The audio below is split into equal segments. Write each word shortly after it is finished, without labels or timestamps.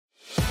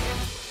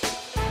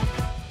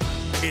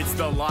It's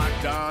the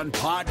Locked On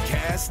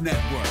Podcast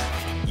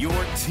Network,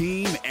 your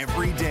team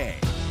every day.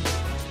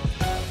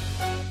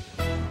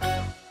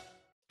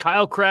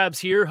 Kyle Krabs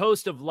here,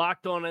 host of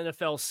Locked On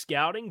NFL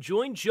Scouting.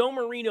 Join Joe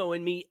Marino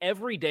and me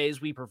every day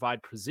as we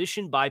provide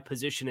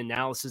position-by-position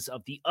analysis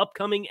of the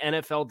upcoming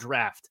NFL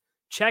Draft.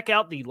 Check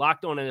out the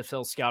Locked On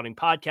NFL Scouting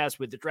podcast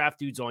with the Draft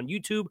Dudes on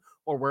YouTube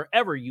or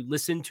wherever you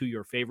listen to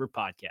your favorite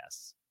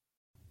podcasts.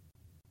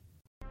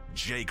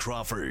 Jay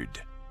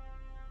Crawford,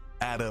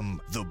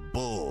 Adam the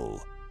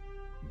Bull,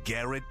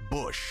 Garrett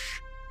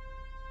Bush,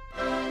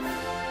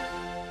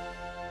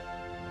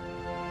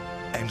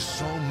 and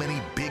so many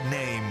big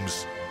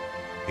names,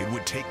 it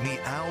would take me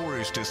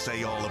hours to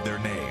say all of their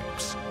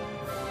names.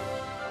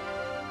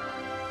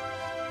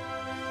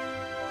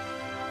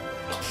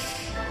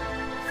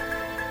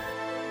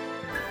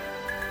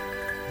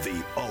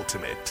 The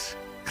ultimate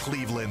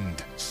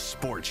Cleveland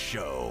sports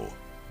show.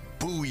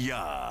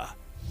 Booyah!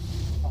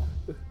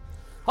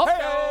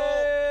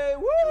 Hey!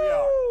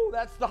 Woo!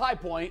 That's the high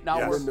point.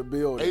 Now we're in the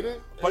building. Ain't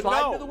it? But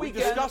Slide no, to the we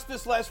weekend. discussed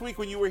this last week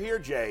when you were here,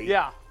 Jay.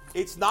 Yeah.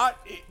 It's not,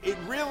 it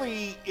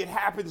really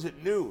happens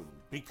at noon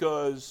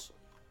because,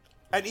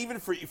 and even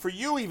for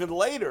you, even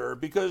later,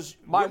 because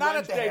My we're not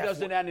at the Wednesday halfway.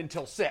 doesn't end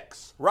until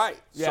 6. Right.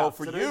 Yeah. So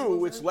for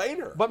you, it's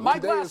later. But my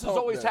Today glass is is hump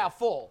always day. half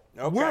full.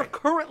 Okay. We're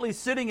currently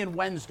sitting in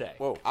Wednesday.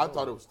 Whoa. I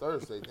thought it was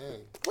Thursday. Dang.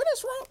 What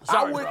is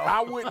wrong?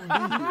 I wouldn't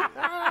be here.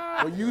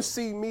 When you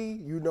see me,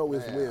 you know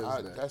it's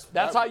Wednesday.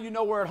 That's how you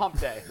know we're at hump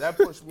day. That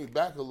pushed me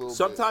back a little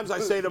Sometimes I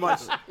say to my,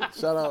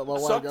 Shout out my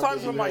wife.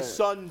 sometimes when my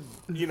son,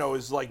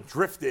 is like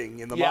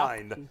drifting in the Yeah.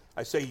 mind,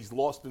 I say he's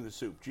lost in the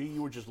soup. Gee,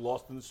 you were just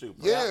lost in the soup.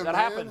 Yeah, that man.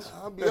 happens.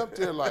 I'll be up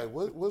there like,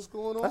 what's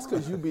going on? That's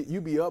because you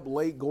be up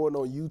late going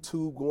on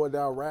YouTube, going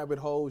down rabbit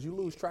holes. You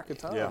lose track of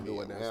time Yeah.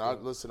 doing that. Man, I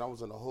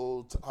was in a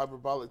whole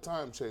hyperbolic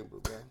time chamber,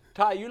 man.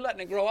 Ty, you're letting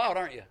it grow out,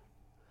 aren't you?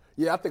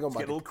 Yeah, I think I'm Get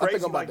a little about to. I crazy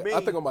think like me. I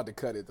think I'm about to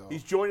cut it though.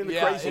 He's joining the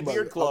Yeah, Crazy it's-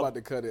 Beard I'm Club. about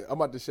to cut it. I'm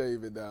about to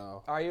shave it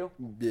down. Are you?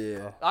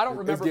 Yeah. I don't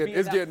remember being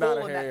it's that getting full out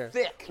of and that hand.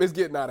 thick. It's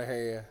getting out of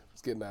hand.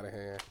 It's getting out of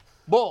hand.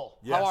 Bull,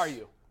 Yes. how are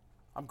you?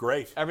 I'm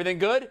great. Everything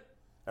good?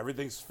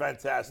 Everything's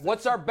fantastic.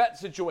 What's our bet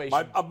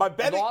situation? My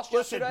betting? Lost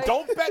Listen, yesterday?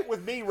 don't bet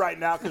with me right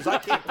now because I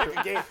can't pick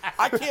a game.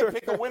 I can't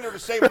pick a winner to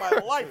save my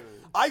life.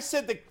 I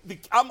said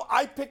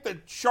I picked the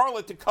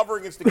Charlotte to cover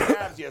against the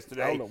Cavs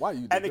yesterday. I don't know why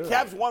you did and the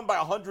that. Cavs won by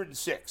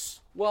 106.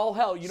 Well,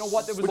 hell, you know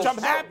what? There was Which a I'm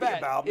smart happy bet.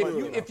 about, If but,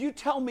 you, you know. if you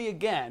tell me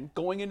again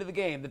going into the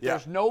game that Yeah.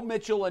 there's no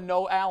Mitchell and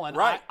no Allen,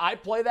 Right. I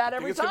play that I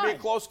every think it's time. going to be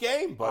a close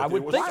game, but I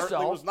would it was, think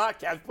certainly so. was not.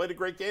 Cavs played a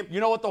great game. You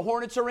know what the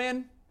Hornets are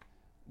in?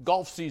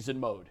 Golf season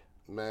mode.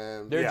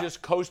 Man, They're Yeah.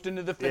 just coasting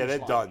to the finish they're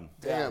line. done.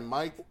 damn,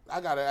 Mike, I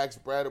gotta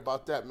ask Brad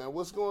about that, man.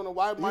 What's going on?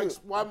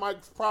 Why Mike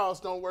Prowse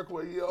don't work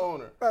with your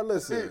owner?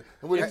 Listen,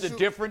 It's a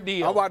different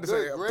deal. I'm about to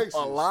say Good gracious. a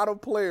lot of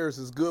players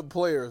is good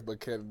players, but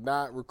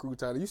cannot recruit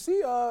talent. You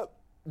see,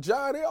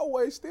 John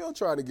Elway still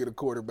trying to get a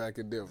quarterback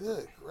in Denver.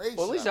 Good gracious.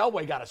 Well, at least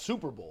Elway got a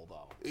Super Bowl, though.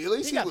 At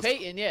least He got was,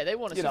 Peyton, yeah. They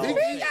want to sell he- him.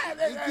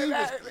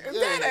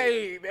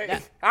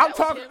 I'm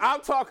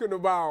talking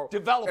about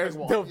Developing as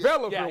one.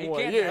 developing Yeah, he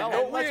one. can't Yeah, develop. no,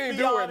 And we let's ain't be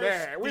doing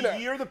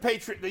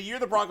honest, that. the year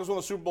the Broncos won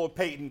the Super Bowl with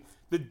Peyton,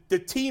 the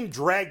team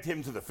dragged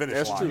him to the finish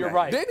That's line. true. You're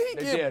right. Didn't he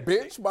They get did.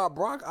 benched by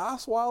Brock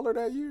Osweiler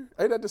that year?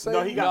 Ain't that the same?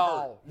 No, he year?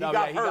 got hurt. No, He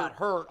got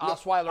hurt.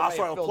 Osweiler may have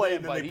Osweiler filled played, in,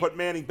 and but then they he- put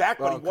Manning back,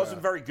 but he Okay.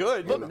 wasn't very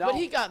good. But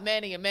he got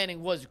Manning, and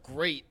Manning was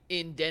great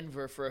in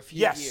Denver for a few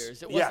Yes,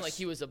 years. It wasn't yes. like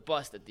he was a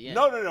bust at the end.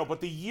 No. But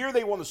the year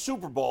they won the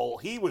Super Bowl,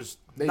 he was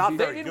not did-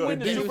 They very didn't good. win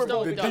the He Super was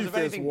Bowl no because of defense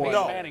anything won.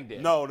 Peyton Manning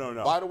did.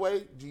 No. By the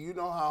way, do you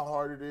know how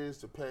hard it is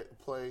to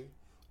play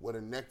with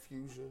a neck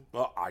fusion?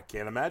 Well, I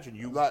can't imagine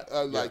you. Like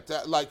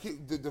that. Like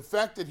the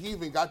fact that he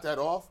even got that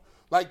off.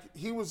 Like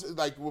he was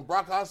like when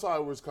Brock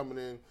Osweiler was coming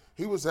in,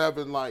 he was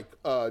having like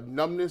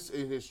numbness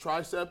in his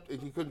tricep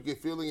and he couldn't get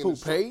feeling in Who,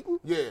 his Peyton?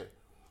 Yeah.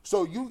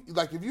 So you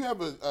like if you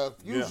have a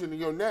fusion in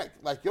your neck,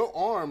 like your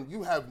arm,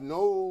 you have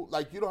no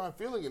like you don't have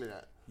feeling in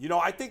that.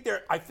 I think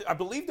I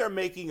believe they're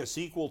making a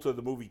sequel to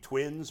the movie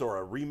Twins or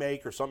a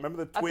remake or something.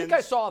 Remember the I Twins? think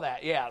I saw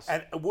that, yes.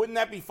 And wouldn't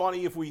that be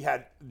funny if we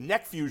had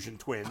neck fusion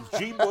twins,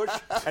 G. Bush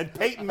and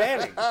Peyton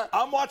Manning?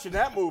 I'm watching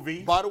that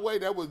movie. By the way,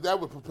 that would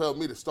propel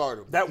me to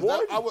stardom. That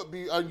would? I would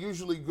be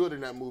unusually good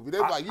in that movie.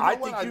 They're like, you know I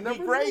what? think you'd be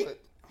never great. knew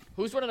it.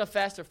 Who's running a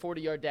faster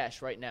 40-yard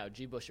dash right now,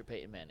 G. Bush or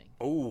Peyton Manning?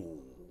 Ooh.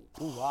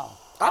 Wow.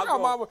 I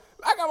got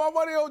my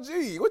money on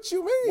G. What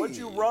you mean? What'd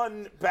you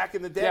run back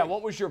in the day? Yeah,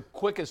 what was your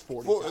quickest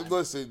 40 time?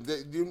 Listen,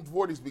 the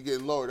 40s be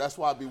getting lower. That's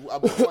why I've been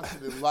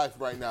busted in life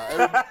right now.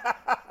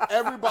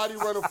 Everybody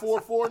run a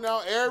 4.4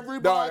 now.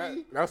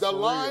 Everybody, that's the for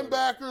real.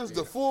 linebackers,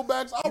 the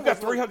fullbacks. You got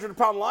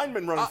 300-pound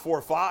linemen running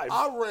 4.5.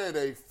 I ran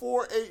a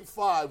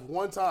 4.85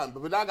 one time,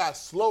 but I got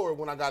slower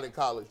when I got in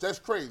college. That's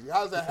crazy.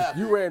 How's that happen?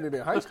 You ran it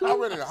in high school? I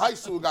ran in high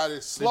school, got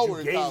it slower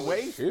in gain college.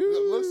 weight?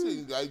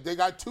 Listen, they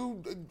got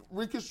 2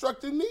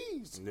 reconstructed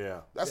knees. Yeah.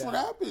 That's what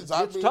happens.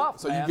 It's tough,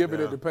 So man. you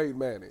giving it to Peyton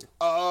Manning?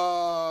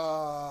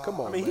 Come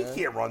on, I mean, man. he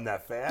can't run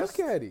that fast.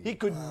 Look at him. He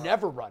could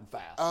never run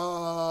fast.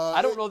 I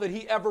I don't know that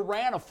he ever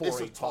ran a 4.85. It's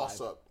a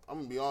toss-up. I'm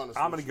gonna be honest.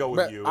 I'm going to go with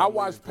Man, you. I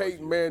watched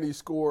Peyton Manning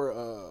score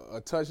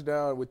a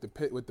touchdown with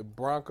the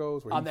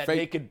Broncos. Where On he that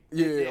faked, naked-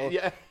 yeah.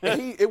 yeah.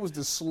 And it was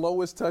the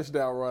slowest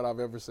touchdown run I've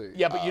ever seen.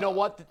 Yeah, but you know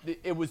what?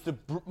 It was the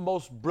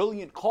most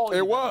brilliant call. It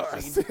you've was.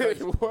 ever seen because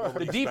It was.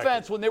 The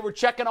defense, when they were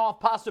checking off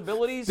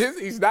possibilities,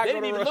 He's not they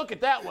didn't gonna even run. look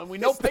at that one. We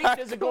know Peyton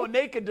isn't going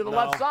naked to the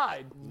left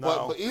side.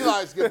 But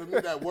Eli's giving me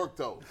that work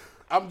though.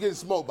 I'm getting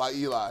smoked by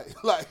Eli.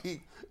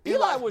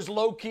 Eli was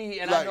low key,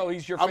 and I know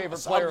he's your favorite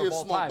player of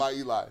all time. I'm getting smoked by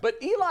Eli.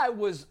 But Eli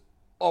was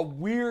a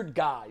weird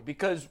guy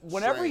because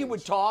whenever he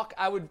would talk,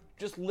 I would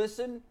just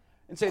listen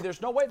and say,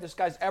 "There's no way this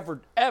guy's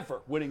ever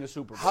winning a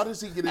Super Bowl." How does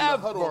he get in the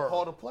huddle and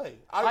call the play?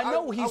 I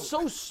know he's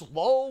so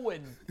slow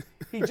and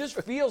he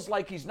just feels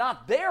like he's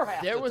not there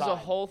half the time. There was a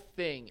whole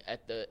thing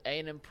at the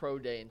A&M Pro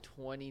Day in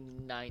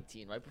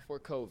 2019, right before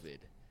COVID,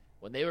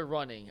 when they were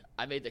running.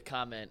 I made the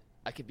comment,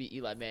 I could beat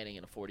Eli Manning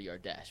in a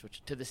 40-yard dash,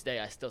 which to this day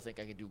I still think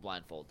I could do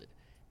blindfolded.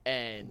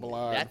 And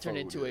that turned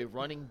into a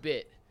running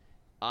bit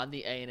on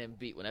the A&M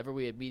beat. Whenever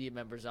we had media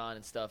members on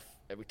and stuff,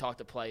 and we talked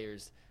to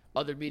players,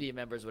 other media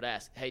members would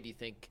ask, "Hey, do you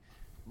think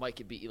Mike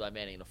could beat Eli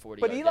Manning in a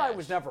 40-yard dash?" But Eli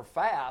was never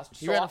fast.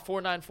 He ran a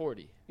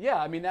 4.940. Yeah,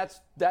 I mean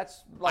that's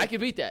like I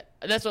could beat that,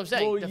 and that's what I'm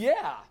saying. Well,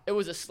 yeah. It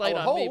was a slight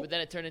I on would me, hope. but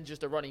then it turned into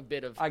just a running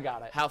bit of I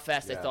got it. how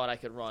fast they thought I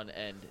could run,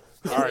 and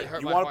All right, it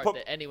hurt you my wanna heart put-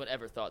 that anyone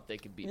ever thought they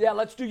could beat Yeah, me.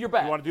 let's do your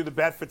bet. You want to do the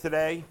bet for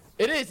today?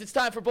 It is. It's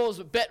time for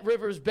Bulls Bet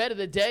Rivers Bet of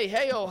the Day.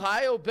 Hey,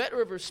 Ohio, Bet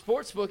Rivers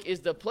Sportsbook is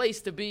the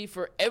place to be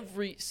for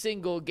every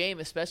single game,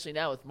 especially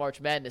now with March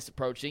Madness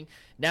approaching.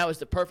 Now is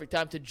the perfect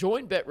time to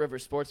join Bet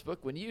Rivers Sportsbook.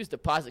 When you use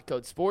deposit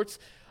code SPORTS,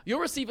 you'll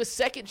receive a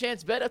second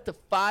chance bet up to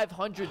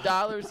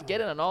 $500. Get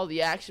in on all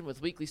the action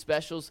with weekly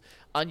specials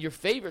on your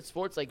favorite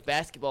sports like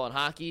basketball and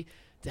hockey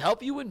to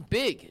help you win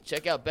big.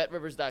 Check out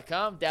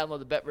BetRivers.com. Download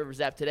the BetRivers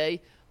app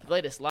today for the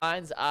latest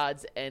lines,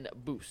 odds, and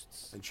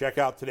boosts. And check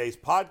out today's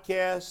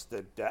podcast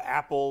at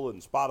Apple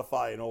and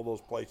Spotify and all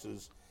those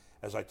places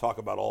as I talk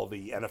about all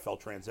the NFL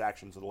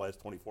transactions of the last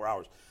 24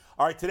 hours.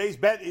 All right, today's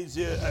bet is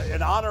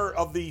in honor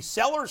of the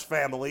Sellers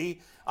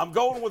family. I'm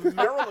going with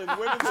Maryland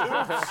women's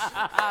hoops.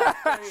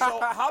 So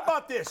how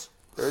about this?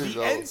 There The you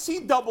go.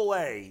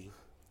 NCAA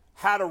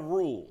had a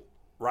rule,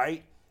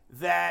 right,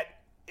 that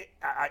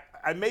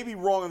I may be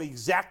wrong on the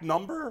exact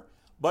number,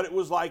 but it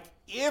was like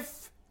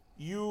if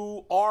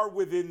you are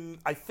within,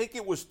 I think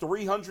it was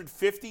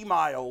 350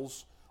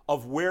 miles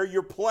of where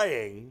you're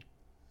playing,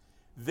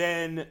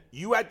 then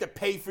you had to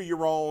pay for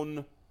your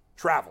own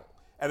travel.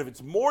 And if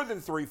it's more than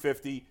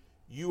 350,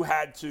 the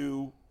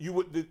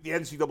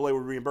NCAA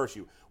would reimburse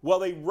you. Well,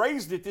 they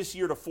raised it this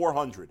year to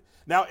 400.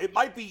 Now it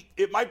might be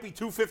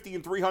 250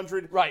 and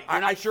 300. Right,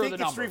 you're not I sure think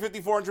the it's number.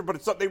 350, 400,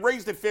 but they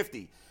raised it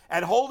 50.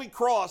 And Holy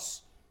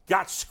Cross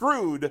got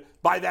screwed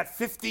by that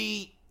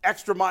 50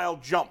 extra mile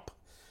jump.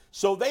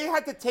 So they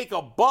had to take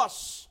a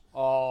bus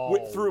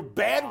through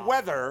bad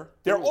weather.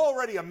 They're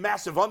already a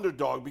massive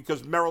underdog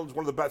because Maryland's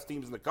one of the best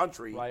teams in the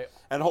country. Right.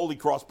 And Holy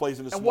Cross plays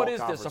in a And small what is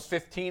conference. this, a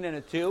 15 and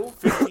a 2?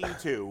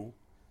 15-2.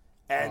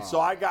 And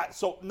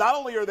so not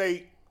only are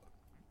they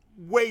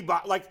way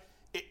by, like,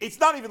 it's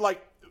not even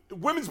like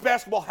women's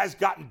basketball has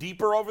gotten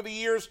deeper over the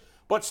years,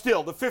 but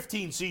still, the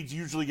 15 seeds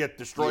usually get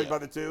destroyed by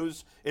the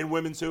 2s in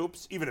women's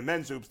hoops. Even in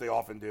men's hoops, they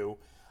often do.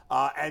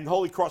 And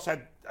Holy Cross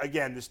had,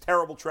 again, this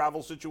terrible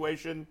travel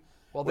situation.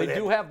 Well, they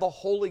do have the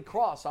Holy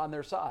Cross on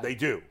their side. They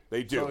do.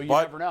 They do. So you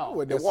but never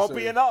know. It won't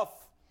be enough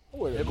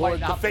It might to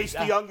not be face the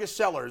that. youngest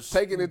Sellers.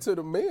 Taking it to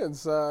the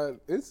men's side,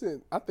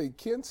 I think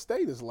Kent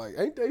State is like,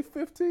 ain't they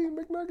 15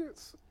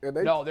 McNuggets? And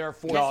they, No, they're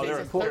 14. No, It's they're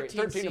a 13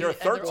 13 seed, They're and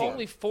they're 13.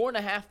 only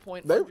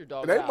 4.5-point they,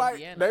 underdogs they out might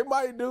Indiana. they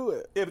might do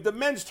it. Yeah, but the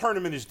men's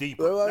tournament is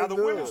deeper. They might Now, the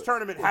do women's it.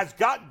 tournament has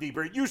gotten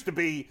deeper. It used to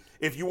be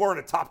if you weren't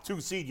a top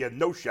 2 seed, you had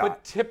no shot.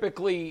 But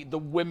typically, the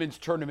women's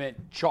tournament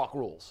chalk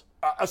rules.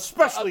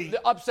 Especially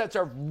The upsets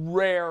are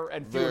rare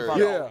and few and far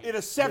Yeah. between. in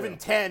a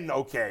 7-10,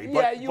 okay. Yeah,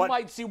 But, you but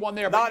might see one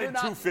there, not but you're in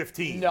not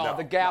 215. No,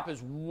 the gap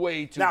is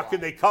way too Now, wide. can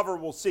they cover?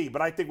 We'll see.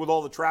 But I think with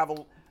all the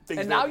travel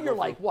things. And they now have to you're go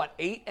like, through- what,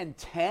 8 and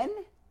 10?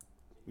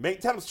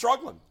 I'm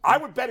struggling. I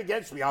would bet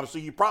against me, honestly.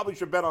 You probably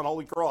should bet on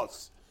Holy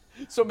Cross.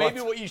 So maybe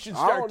But what you should I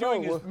start don't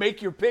doing know. is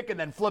make your pick and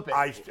then flip it.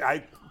 I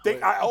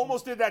think I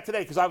almost did that today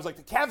because I was like,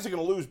 the Cavs are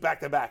going to lose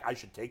back-to-back. I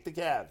should take the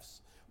Cavs.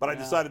 But I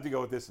decided to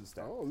go with this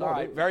instead. Oh, no, All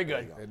right, very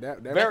good. And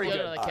that Very Get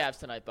good. on the Cavs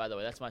tonight, by the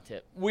way. That's my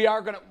tip. We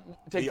are going to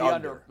take the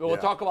under. We'll yeah.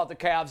 talk about the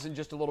Cavs in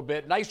just a little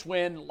bit. Nice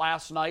win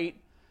last night.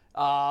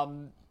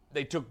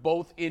 They took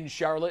both in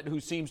Charlotte,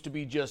 who seems to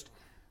be just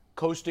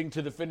coasting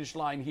to the finish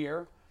line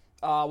here.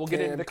 We'll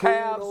get into the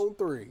Cancun Cavs. on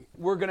 3.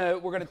 We're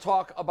gonna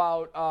talk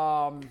about.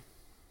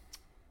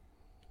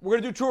 We're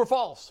gonna do true or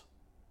false.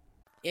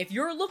 If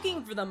you're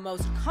looking for the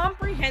most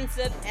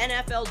comprehensive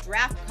NFL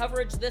draft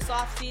coverage this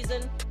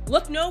offseason,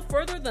 look no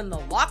further than the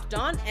Locked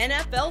On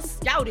NFL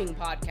Scouting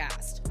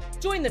Podcast.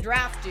 Join the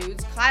draft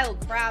dudes, Kyle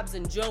Krabs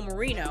and Joe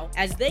Marino,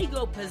 as they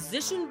go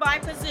position by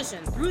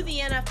position through the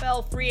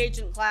NFL free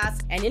agent class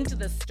and into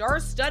the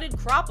star-studded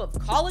crop of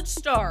college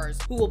stars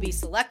who will be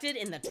selected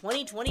in the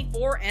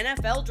 2024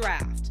 NFL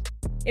Draft.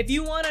 If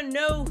you want to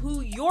know who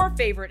your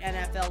favorite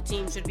NFL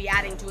team should be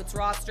adding to its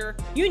roster,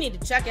 you need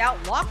to check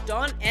out Locked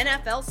On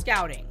NFL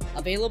Scouting,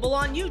 available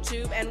on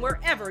YouTube and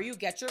wherever you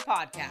get your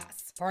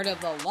podcasts. Part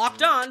of the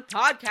Locked On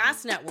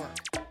Podcast Network,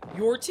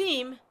 your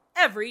team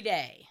every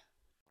day.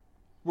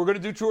 We're going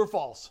to do true or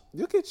false.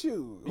 Look at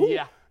you.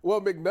 Yeah.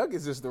 Well,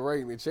 McNuggets is the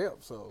reigning champ,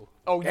 so.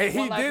 Oh, and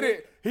he did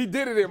it. He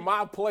did it in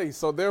my place,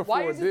 so therefore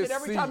Why is it this that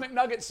every season, time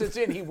McNugget sits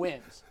in, he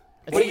wins?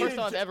 It's the first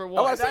time ever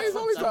won. I say it's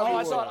only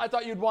time he won. I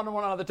thought you'd won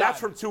one another time.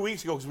 That's from 2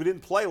 weeks ago because we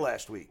didn't play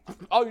last week.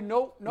 Oh,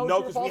 no,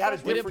 because we had a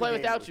We didn't play different game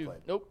without that we you.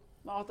 played. Nope.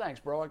 Oh, thanks,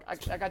 bro.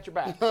 I got your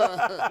back.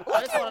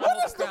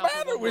 What's the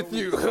matter with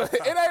you?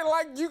 It ain't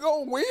like you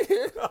gonna win.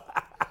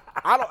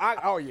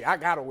 I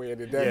gotta win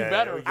today.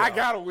 Yeah, there we go. I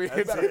gotta win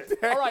today.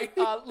 All right,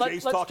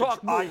 let's talking talk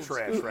eye moves.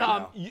 trash right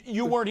now.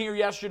 You weren't here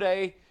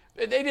yesterday.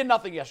 They did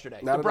nothing yesterday.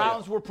 Not The at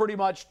Browns were pretty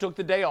much took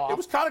the day off. It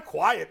was kind of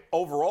quiet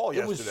overall It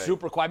yesterday. was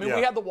super quiet. I mean,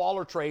 we Yeah. had the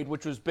Waller trade,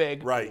 which was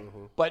big. Right.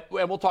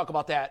 And we'll talk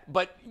about that.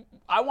 But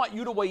I want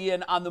you to weigh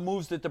in on the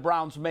moves that the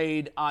Browns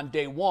made on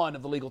day one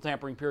of the legal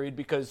tampering period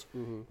because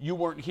you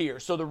weren't here.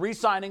 So the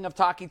re-signing of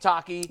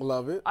Taki.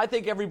 Love it. I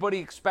think everybody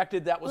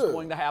expected that was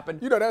going to happen.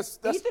 You know, that's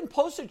Ethan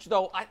Posich,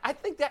 though, I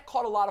think that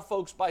caught a lot of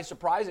folks by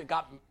surprise. It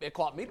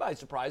caught me by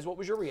surprise. What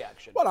was your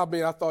reaction? Well, I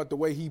mean, I thought the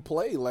way he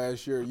played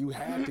last year, you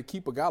had to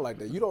keep a guy like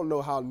that. You don't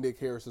know how Nick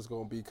Harris is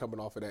going to be coming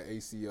off of that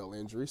ACL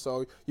injury,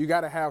 so you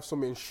got to have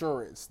some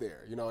insurance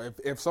there. You know,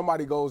 if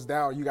somebody goes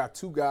down, you got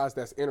two guys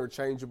that's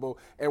interchangeable,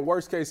 and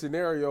worst case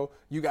scenario,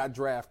 you got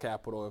draft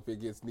capital if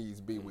it gets needs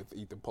be with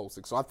Ethan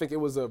Posich. So I think it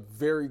was a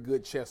very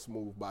good chess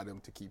move by them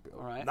to keep him.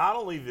 All right. Not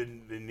only the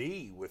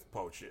knee with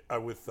Nick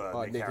Harris,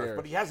 Harris.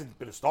 but he hasn't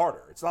been a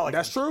starter. It's not like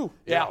That's true.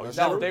 Yeah, he's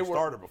no, never they been a were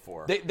starter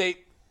before. They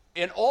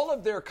in all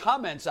of their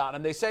comments on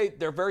him, they say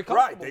they're very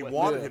comfortable They with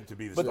wanted him. him to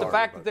be the But starter. the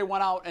fact that they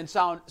went out and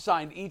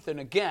signed Ethan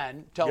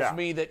again tells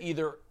me that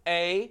either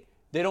A,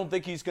 they don't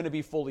think he's going to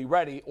be fully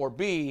ready, or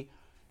B,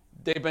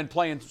 they've been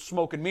playing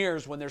smoke and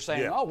mirrors when they're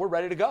saying, "Oh, we're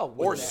ready to go."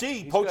 Or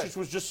C, Posich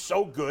was just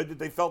so good that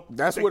they felt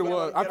that's they what it couldn't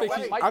was. let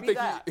him I get think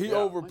away. he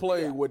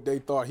overplayed what they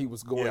thought he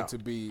was going to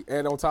be,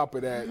 and on top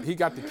of that, he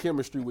got the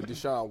chemistry with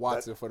Deshaun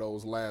Watson for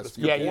those last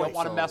few Yeah, points. you don't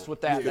want to mess with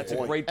that. That's a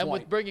great point. And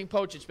with bringing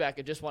Posich back,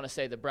 I just want to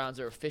say the Browns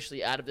are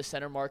officially out of the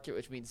center market,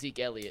 which means Zeke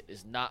Elliott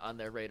is not on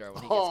their radar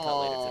when he gets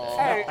cut later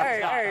today.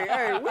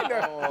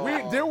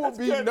 Hey, there will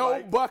be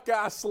no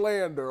Buckeye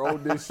slander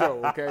on this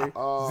show, okay?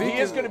 He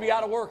is going to be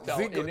out of work, though.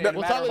 Zeke- It we'll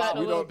We'll talk about it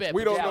in a little bit.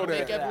 we don't but know to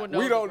make that. everyone know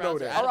We the don't Browns know are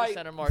that. out All of right. the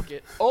center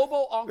market.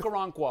 Obo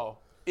Okoronkwo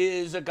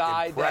is a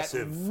guy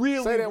Impressive. that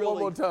really, Say that one really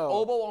more time.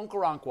 Obo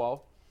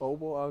Okoronkwo.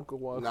 Obo Uncle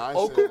One. Nah, I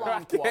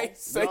Okoronkwo. Can't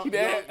say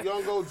that.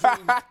 Young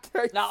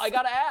OG. Now, I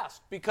got to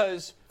ask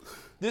because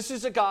this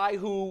is a guy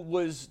who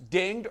was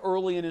dinged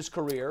early in his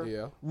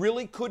career,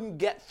 really couldn't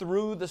get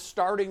through the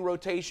starting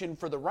rotation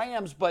for the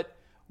Rams, but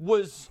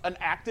was an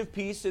active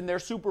piece in their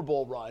Super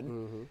Bowl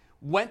run.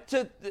 Went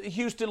to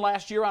Houston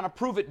last year on a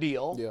prove-it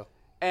deal,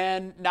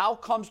 and now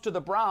comes to the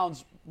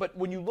Browns. But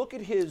when you look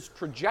at his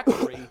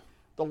trajectory,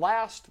 the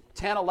last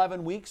 10,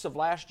 11 weeks of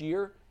last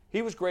year,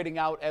 he was grading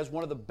out as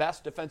one of the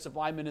best defensive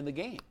linemen in the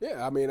game.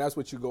 Yeah, I mean, that's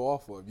what you go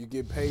off of. You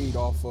get paid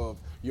off of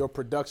your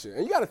production.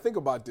 And you got to think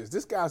about this.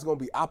 This guy's going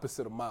to be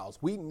opposite of Miles.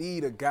 We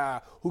need a guy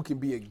who can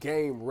be a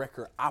game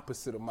wrecker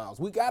opposite of Miles.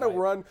 We got to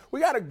run. We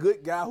got a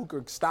good guy who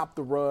can stop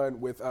the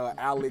run with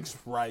Alex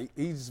Wright.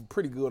 He's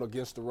pretty good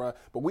against the run.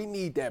 But we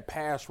need that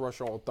pass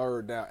rusher on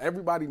third down.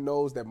 Everybody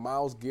knows that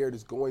Myles Garrett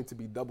is going to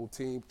be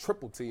double-teamed,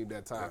 triple-teamed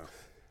that time. Yeah.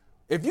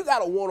 If you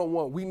got a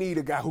one-on-one, we need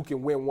a guy who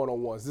can win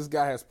one-on-ones. This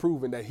guy has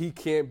proven that he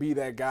can be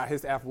that guy.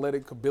 His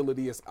athletic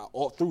ability is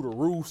all through the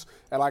roofs.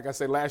 And like I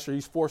said, last year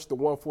he's forced the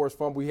one forced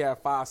fumble. He had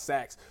 5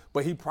 sacks,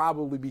 but he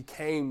probably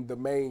became the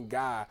main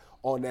guy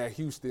on that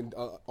Houston's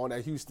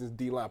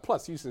D-line.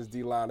 Plus, Houston's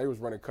D-line, they was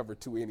running cover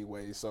 2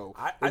 anyway. So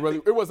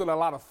it wasn't a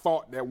lot of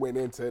thought that went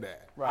into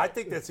that. Right. I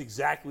think that's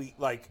exactly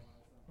like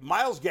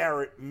Myles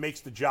Garrett makes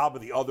the job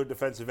of the other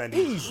defensive end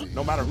easy,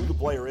 no matter who the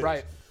player is.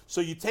 Right.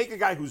 So you take a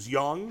guy who's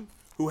young,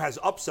 who has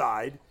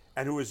upside,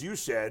 and who, as you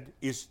said,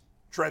 is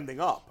trending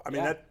up. I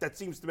mean, that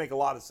seems to make a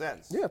lot of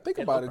sense. Yeah, think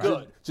about it.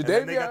 Good. And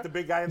then they got the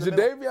big guy in the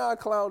middle. Jadeveon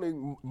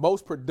Clowney,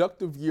 most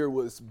productive year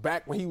was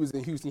back when he was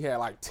in Houston. He had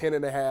like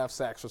 10.5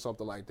 sacks or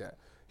something like that.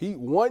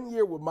 1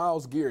 year with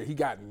Myles Garrett, he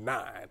got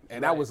 9,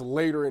 and that was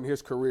later in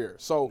his career.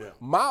 So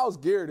Myles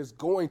Garrett is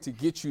going to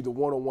get you the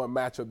one-on-one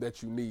matchup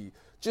that you need.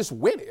 Just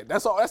win it.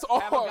 That's all. That's all.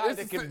 Have a guy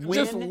that can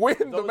win just win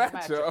the those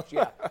matchup.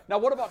 matchups. Now,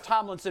 what about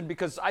Tomlinson?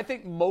 Because I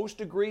think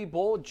most agree,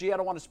 Bull, I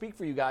don't want to speak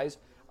for you guys.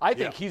 I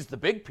think he's the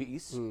big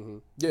piece. Mm-hmm.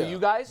 Do you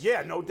guys?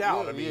 Yeah, no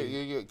doubt. I mean,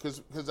 yeah.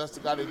 Because that's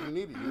the guy that you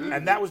needed.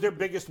 And that was their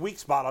biggest weak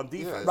spot on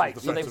defense. Right.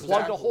 So they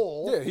plugged a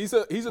hole. Yeah, he's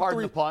a pardon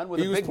three. The pun, with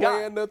he a was big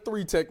playing guy. the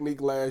 3 technique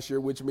last year,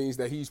 which means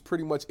that he's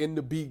pretty much in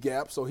the B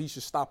gap, so he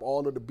should stop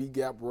all of the B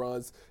gap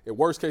runs. In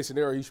worst case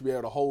scenario, he should be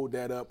able to hold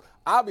that up.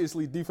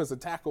 Obviously, defensive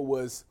tackle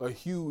was a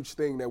huge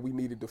thing that we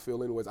needed to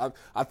fill anyways.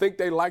 I think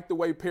they liked the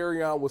way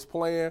Perrion was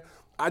playing.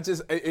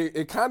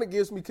 It kind of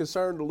gives me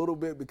concern a little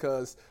bit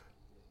because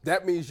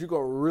that means you're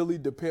going to really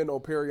depend on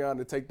Perrion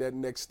to take that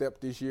next step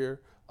this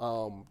year.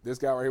 This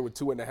guy right here with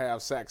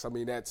 2.5 sacks. I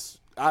mean, that's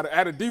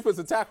at a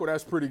defensive tackle,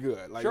 that's pretty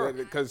good. Like, sure.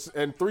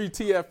 And 3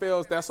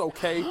 TFLs, that's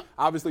okay.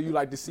 Obviously, you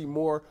like to see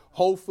more.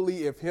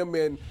 Hopefully, if him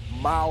and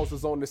Miles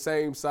is on the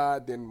same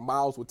side, then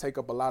Miles will take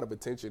up a lot of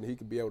attention. He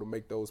could be able to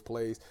make those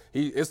plays.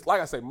 It's like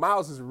I say,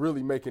 Miles is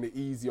really making it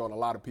easy on a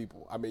lot of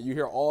people. I mean, you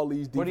hear all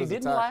these defensive tackles. But he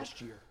didn't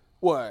last year.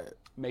 What?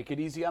 Make it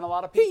easy on a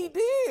lot of people. He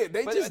did.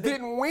 They just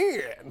didn't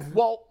win.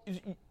 Well,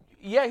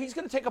 yeah, he's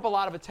going to take up a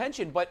lot of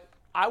attention, but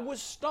I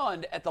was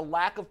stunned at the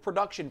lack of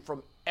production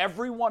from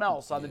everyone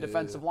else on the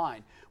defensive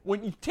line.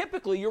 When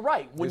typically, you're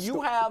right. When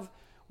you have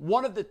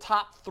one of the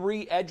top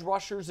 3 edge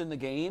rushers in the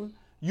game,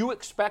 you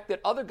expect that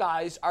other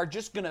guys are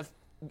just going to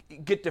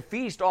get to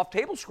feast off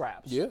table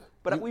scraps. Yeah.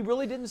 But we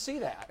really didn't see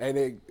that. And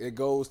it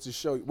goes to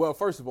show you, well,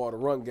 first of all, the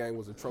run game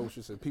was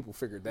atrocious, and people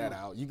figured that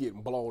out. You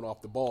getting blown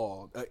off the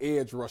ball. An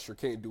edge rusher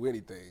can't do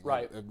anything.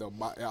 Right.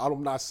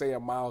 I'm not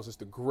saying Miles is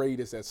the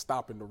greatest at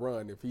stopping the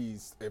run if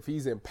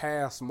he's in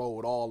pass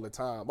mode all the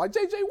time. Like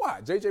J.J.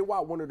 Watt. J.J.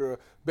 Watt, one of the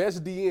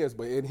best DNs,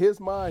 but in his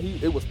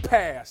mind, it was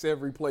pass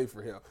every play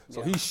for him.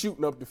 So he's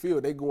shooting up the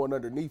field. They going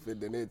underneath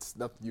it, then it's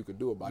nothing you can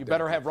do about that. You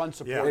better have run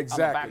support on the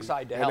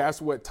backside to help. And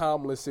that's what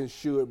Tomlinson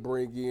should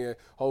bring in.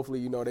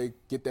 Hopefully, they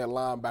get that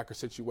linebacker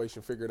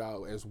situation figured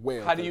out as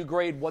well. How do you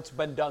grade what's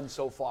been done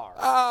so far?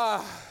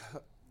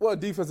 Well,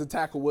 defensive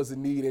tackle was a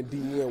need and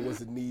DN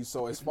was a need.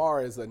 So as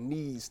far as a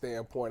need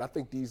standpoint, I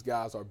think these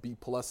guys are B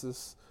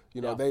pluses.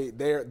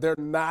 They're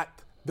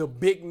not the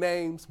big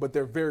names, but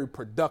they're very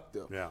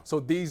productive. Yeah. So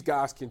these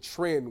guys can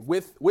trend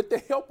with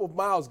the help of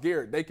Myles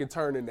Garrett. They can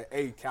turn into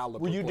A caliber.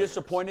 Were you players.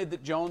 disappointed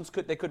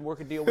that they couldn't work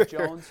a deal with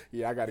Jones?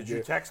 Yeah, I got to Did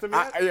you text him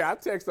yet? I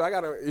texted him. I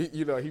got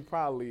to, he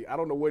probably, I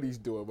don't know what he's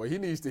doing, but he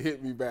needs to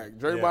hit me back.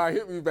 Draymond,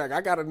 hit me back.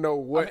 I got to know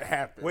what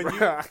happened. When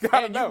you, I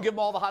gotta know. You can give him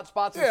all the hot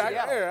spots in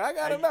Seattle. I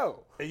got to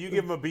know. And you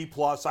give him a B+.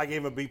 I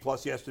gave him a B+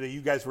 yesterday.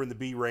 You guys were in the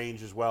B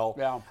range as well.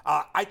 Yeah.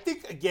 I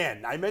think,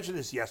 again, I mentioned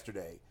this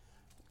yesterday.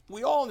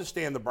 We all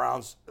understand the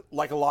Browns,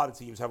 like a lot of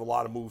teams, have a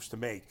lot of moves to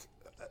make.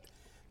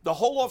 The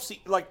whole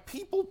offseason, like,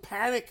 people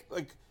panic.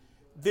 Like,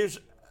 there's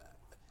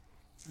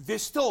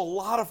still a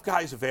lot of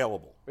guys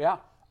available. Yeah.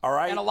 All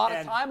right? And a lot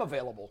of time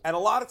available. And a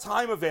lot of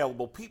time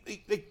available. People,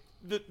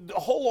 the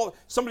whole,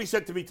 somebody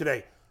said to me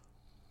today,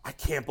 I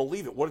can't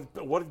believe it.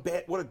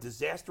 What a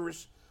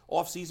disastrous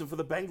offseason for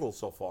the Bengals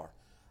so far.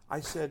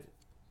 I said,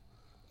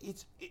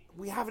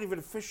 we haven't even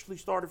officially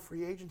started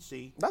free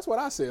agency. That's what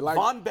I said. Like,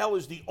 Von Bell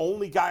is the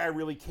only guy I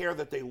really care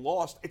that they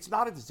lost. It's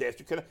not a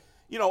disaster.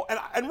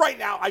 And right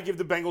now I give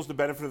the Bengals the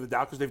benefit of the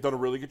doubt because they've done a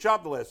really good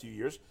job the last few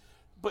years.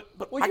 But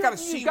I got to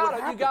see what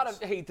happens. You got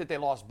to hate that they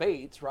lost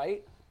Bates,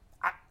 right?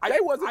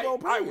 They wasn't going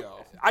to play him.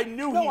 I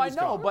knew he was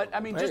gone. But I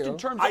mean, just in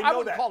terms of, I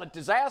wouldn't call it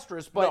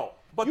disastrous, but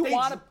you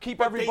want to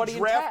keep everybody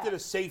intact. They drafted a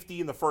safety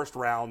in the first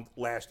round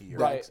last year.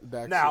 Right.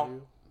 Now,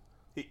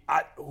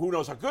 who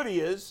knows how good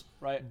he is,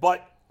 right?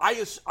 But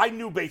I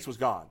knew Bates was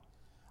gone.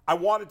 I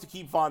wanted to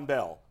keep Von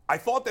Bell. I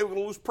thought they were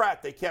going to lose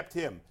Pratt. They kept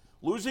him.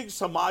 Losing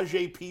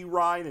Samaje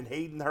Perine and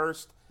Hayden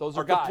Hurst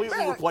are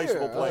completely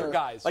replaceable players. Those are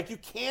guys. Like, you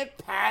can't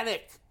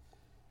panic.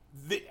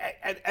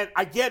 And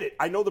I get it.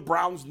 I know the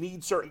Browns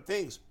need certain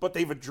things, but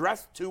they've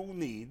addressed 2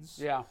 needs.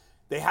 Yeah.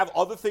 They have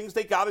other things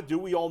they got to do.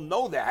 We all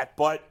know that.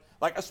 But,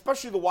 like,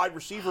 especially the wide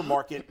receiver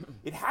market,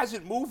 it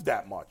hasn't moved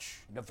that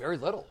much. No, very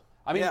little.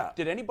 I mean,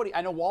 did anybody –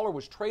 I know Waller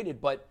was traded,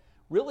 but –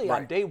 really,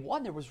 on day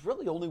one, there was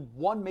really only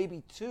 1,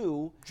 maybe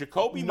 2.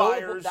 Jacoby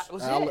Myers. That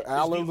was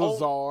Allen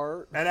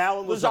Lazard. And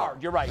Allen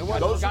Lazard. You're right.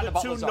 Those are the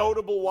 2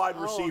 notable wide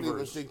receivers. I don't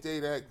even think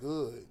they that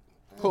good.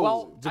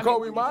 Well,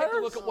 Jacoby Myers?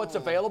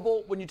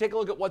 When you take a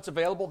look at what's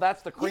available,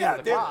 that's the cream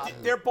of the crop.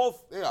 They're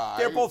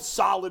both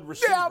solid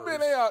receivers. Yeah,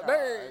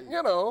 I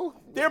mean,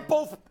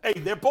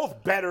 they're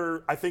both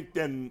better, I think,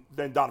 than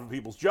Donovan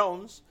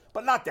Peoples-Jones,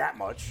 but not that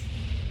much.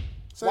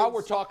 While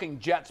we're talking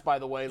Jets, by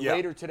the way,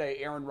 later today,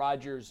 Aaron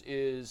Rodgers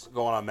is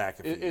going on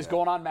McAfee.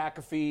 Going on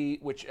McAfee,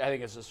 which I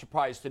think is a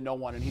surprise to no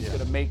one, and he's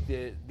going to make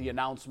the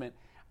announcement.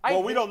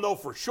 We don't know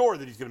for sure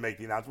that he's going to make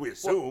the announcement. We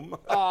assume.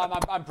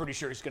 I'm pretty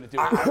sure he's going to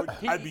do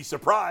it. I'd be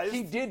surprised.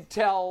 He did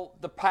tell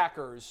the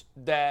Packers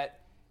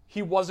that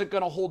he wasn't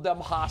going to hold them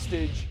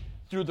hostage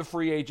through the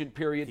free agent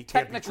period.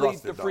 Technically,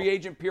 the free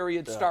agent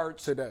period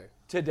starts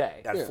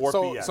today. At 4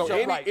 p.m. So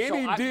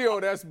any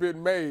deal that's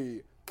been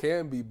made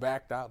can be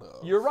backed out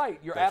of. You're right.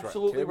 You're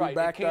absolutely right.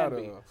 It can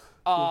be.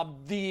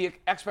 The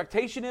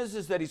expectation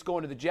is that he's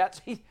going to the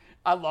Jets.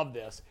 I love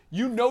this.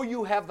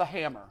 You have the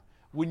hammer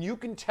when you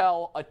can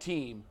tell a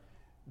team,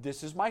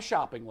 this is my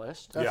shopping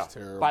list. That's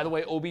terrible. By the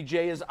way, OBJ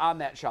is on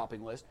that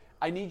shopping list.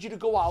 I need you to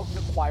go out and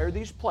acquire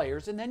these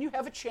players, and then you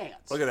have a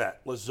chance. Look at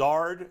that.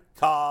 Lazard,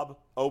 Cobb,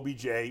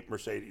 OBJ,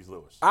 Mercedes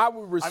Lewis. I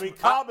mean,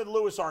 Cobb and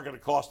Lewis aren't going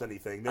to cost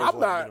anything. I'm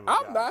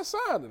not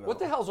signing them. What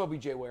the hell's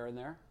OBJ wearing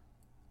there?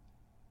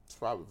 It's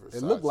probably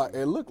Versace.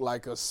 It looked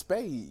like a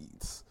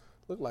Spades.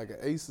 Look like an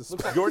ace of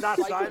Looks like You're a not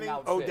cycling signing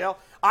outfit. Odell.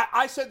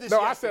 I said this. No,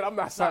 I yesterday. said I'm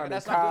not signing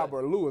that's not Cobb good.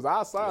 or Lewis.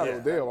 I'll sign Yeah.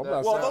 Odell. I'm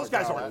not Well, signing those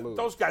guys Cobb or are Lewis.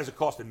 those guys are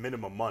costing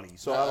minimum money,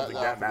 so I Yeah, don't think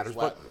that that offense matters. is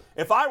But whack.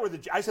 if I were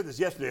I said this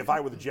yesterday. If I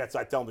were the Jets,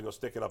 I'd tell them to go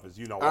stick it up as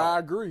you know. What. I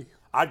agree.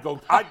 I'd go.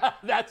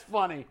 That's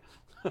funny.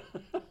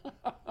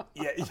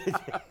 Yeah.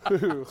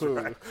 You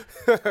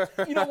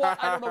know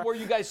what? I don't know where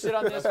you guys sit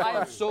on this. I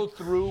am so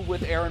through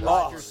with Aaron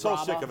Rodgers. so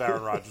drama. sick of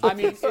Aaron Rodgers. I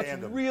mean, Can't stand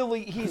it's him.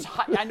 really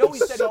I know he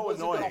said so he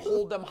wasn't going annoying. to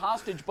hold them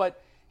hostage,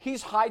 but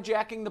he's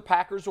hijacking the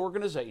Packers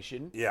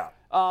organization. Yeah.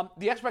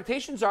 The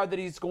expectations are that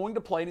he's going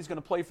to play and he's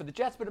going to play for the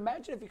Jets. But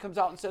imagine if he comes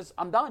out and says,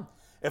 "I'm done."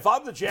 If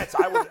I'm the Jets,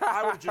 I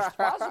would just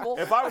Possible.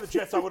 If I were the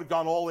Jets, I would have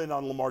gone all in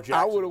on Lamar Jackson.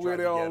 I would have and tried went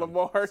to in on get him.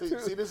 Lamar too.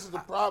 See, this is the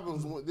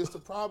problem. This is the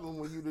problem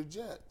when you the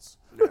Jets.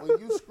 When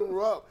you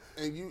screw up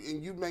and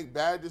you make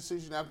bad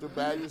decision after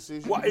bad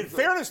decision. Well, in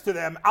fairness to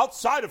them,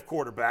 outside of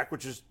quarterback,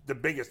 which is the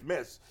biggest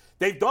miss,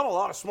 they've done a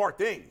lot of smart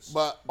things.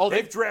 But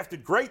they've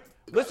drafted great.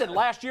 Listen,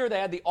 last year they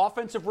had the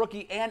offensive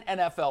rookie and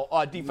NFL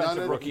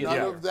defensive rookie. None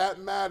of that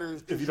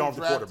matters If you don't have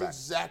the drafted quarterback.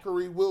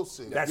 Zachary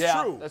Wilson. That's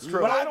Yeah, true. that's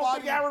true. But I don't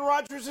Nobody- think Aaron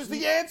Rodgers is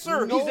the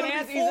answer. He's gonna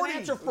an be he's an 40.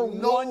 answer for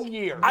No, 1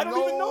 year. I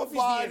don't even know if he's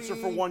the Nobody- answer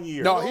for 1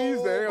 year. No,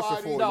 he's the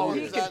answer for No,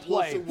 you. he can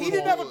play. He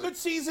didn't have a good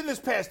season this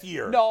past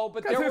year. No,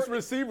 but Because there his were,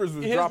 receivers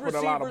was his dropping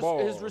a lot of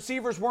balls. His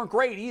receivers weren't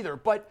great either.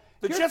 But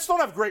The Jets don't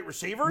have great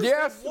receivers.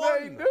 Yes, they have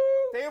they one. do.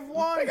 They have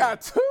one. They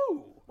got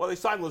two. Well, they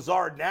signed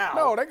Lazard now.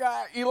 No, they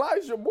got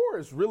Elijah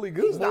Morris, really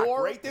good. He's not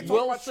Moore, great. They're talking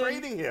about Wilson.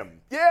 trading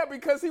him. Yeah,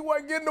 because he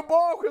wasn't getting the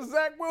ball because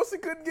Zach Wilson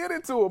couldn't get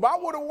it to him. I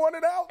would have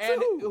wanted out and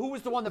too. who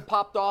was the one that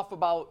popped off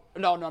about?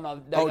 No. That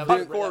Oh, was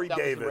did- the Corey that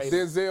was the Davis.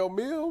 Ravens. Denzel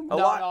Mill. No,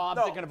 lot- I'm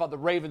no. thinking about the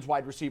Ravens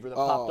wide receiver that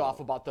popped off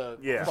about the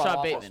Yeah.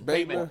 about Rashad off-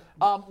 Bateman.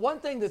 One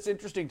thing that's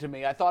interesting to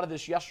me, I thought of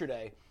this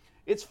yesterday.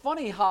 It's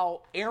funny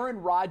how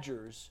Aaron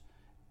Rodgers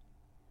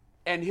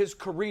and his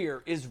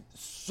career is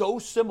so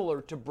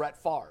similar to Brett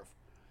Favre.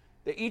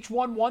 They each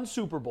won one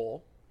Super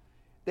Bowl.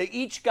 They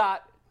each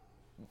got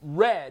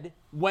red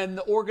when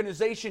the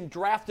organization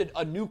drafted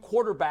a new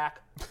quarterback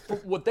for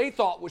what they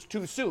thought was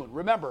too soon.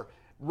 Remember,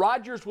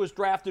 Rodgers was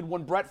drafted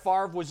when Brett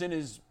Favre was in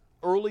his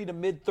early to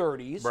mid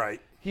 30s.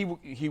 Right.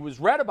 He was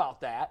red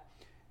about that.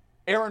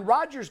 Aaron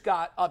Rodgers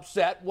got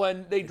upset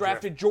when they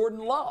drafted Jordan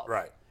Love.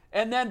 Right.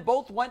 And then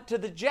both went to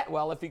the Jets.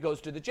 Well, if he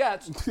goes to the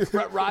Jets,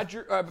 Brett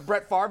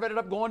Favre ended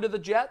up going to the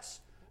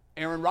Jets.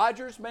 Aaron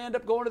Rodgers may end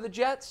up going to the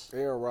Jets.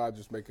 Aaron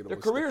Rodgers making a Their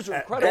mistake. careers are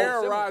incredible.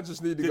 Aaron Rodgers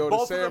need to Did go to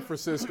both of San them-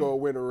 Francisco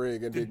and win a ring,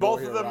 and then Did go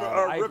both here of them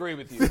Rodgers. I agree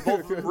with you.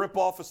 Both of them rip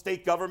off a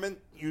state government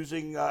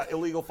using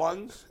illegal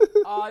funds?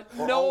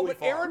 No, only but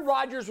Favre? Aaron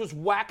Rodgers was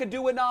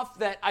wackadoo enough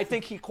that I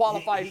think he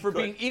qualified He for could.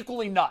 being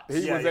equally nuts.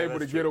 He Yeah, was yeah, able to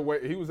that's get true.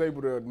 away. He was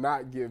able to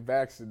not get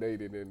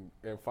vaccinated and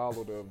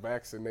follow the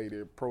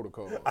vaccinated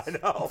protocols. I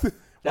know.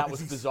 That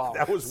was bizarre.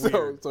 That was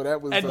weird. So that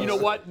was. And you know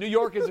what? New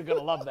York isn't going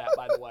to love that,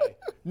 by the way.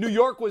 New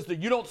York was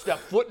you don't step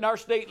foot in our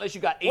state unless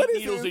you got 8 what is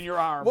needles his- in your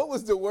arm. What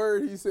was the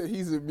word he said?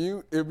 He's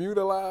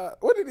immunized.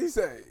 What did he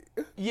say?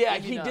 Yeah,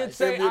 he did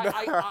say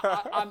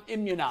I'm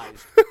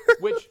immunized,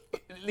 which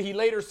he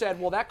later said,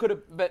 well, that could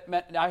have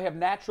meant I have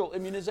natural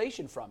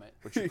immunization from it.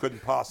 But you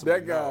couldn't possibly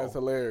That guy's know.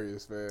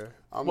 hilarious, man.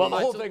 Well, the All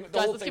right, whole so, thing. The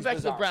guys, whole let's thing's get back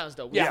to the bizarre. Browns,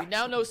 though. Yeah. We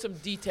now know some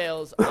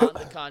details on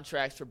the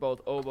contracts for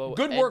both Obo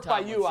Good and work by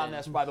you on Tomlinson.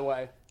 this, by the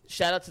way.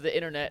 Shout out to the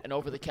internet and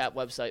Over the Cap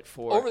website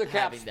for Over the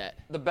Cap's having that.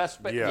 the best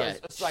Yeah,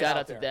 site shout out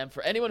out to there. them.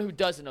 For anyone who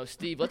doesn't know,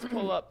 Steve, let's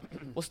pull up.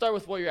 We'll start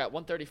with where you're at,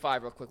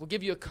 135 real quick. We'll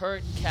give you a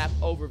current cap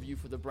overview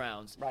for the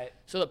Browns. Right.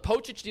 So the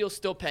Pochich deal is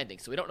still pending,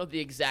 so we don't know the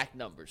exact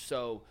numbers.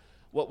 So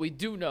what we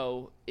do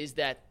know is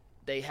that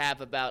they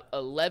have about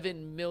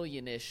 11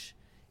 million-ish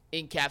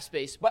in cap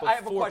space. But I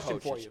have a before question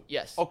for Pochich. you.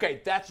 Yes.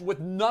 Okay, that's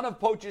with none of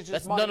Pochich's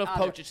That's money. none of on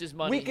there. Pochich's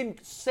money. We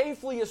can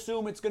safely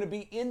assume it's going to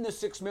be in the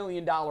 $6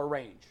 million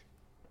range,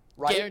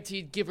 right?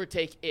 Guaranteed, give or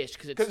take ish,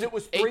 because 'Cause it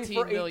was 3 18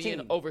 for million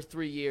 18. over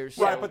 3 years.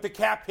 Right, so- but the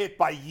cap hit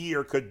by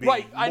year could be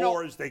Right, I know.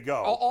 more as they go.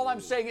 All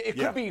I'm saying, it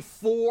Yeah. could be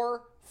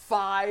 4,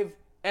 5,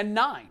 and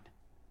 9.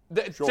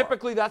 Sure.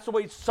 Typically, that's the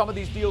way some of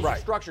these deals are Right,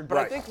 structured. But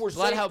I right. think we're It's a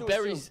lot safe how to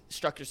Berry assume.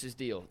 structures his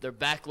deal. They're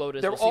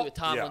backloaded. They're We'll see all- with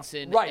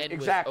Tomlinson Right, and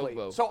exactly.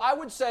 with Ogbo. So I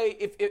would say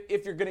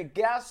if you're going to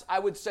guess, I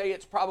would say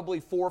it's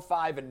probably 4,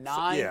 5, and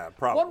 9. yeah,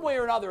 probably. One way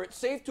or another, it's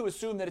safe to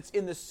assume that it's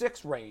in the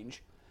 6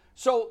 range.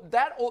 So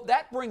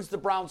that brings the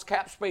Browns'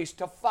 cap space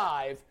to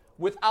 5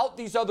 without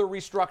these other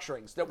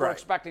restructurings that we're Right.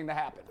 expecting to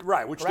happen.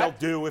 Right, which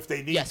Correct? they'll do if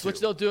they need Yes, to. which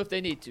they'll do if they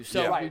need to.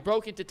 So Yeah. we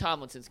broke into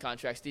Tomlinson's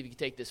contract. Steve, you can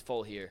take this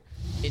full here.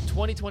 In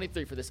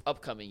 2023, for this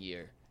upcoming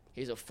year,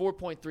 he has a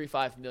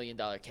 $4.35 million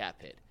cap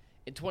hit.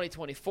 In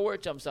 2024,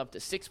 it jumps up to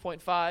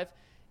 6.5.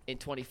 In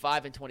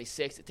 25 and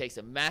 26, it takes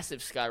a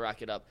massive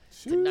skyrocket up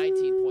to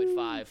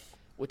 19.5,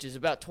 which is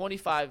about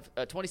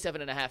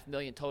 27.5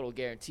 million total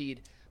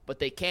guaranteed. But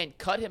they can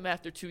cut him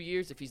after 2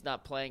 years if he's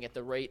not playing at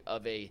the rate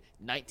of a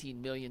 $19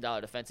 million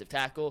defensive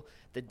tackle.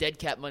 The dead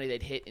cap money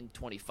they'd hit in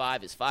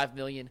 25 is $5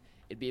 million.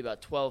 It'd be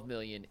about $12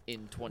 million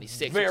in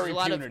 26. Very which is a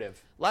lot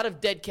punitive. A lot of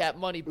dead cap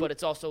money, but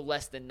it's also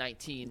less than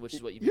 19, which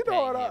is what you'd be You know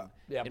paying what him.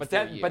 Yeah, in but 4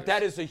 that years. but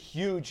that is a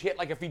huge hit.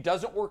 Like if he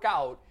doesn't work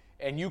out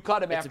and you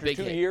cut him It's a after big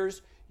 2 hit.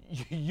 years,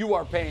 you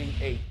are paying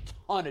a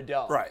ton of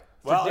dough. Right.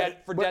 For Well, dead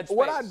But space.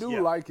 what I do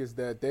Yeah. like is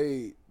that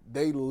they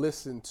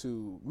listen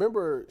to.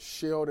 Remember,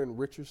 Sheldon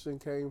Richardson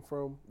came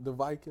from the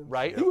Vikings.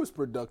 Right. He was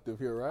productive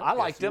here, right? I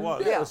liked he him.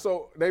 was. Yeah.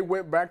 So they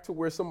went back to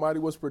where somebody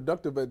was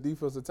productive at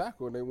defensive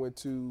tackle, and they went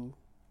to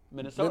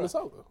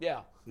Minnesota.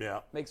 Yeah.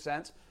 Yeah. Makes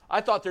sense. I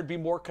thought there'd be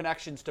more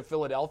connections to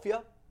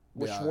Philadelphia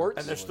with Yeah. Schwartz.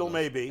 And there still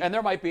may be. And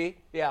there might be,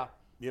 yeah.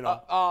 You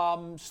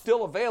know.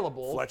 Still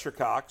available Fletcher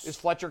Cox. is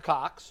Fletcher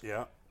Cox.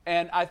 Yeah.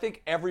 And I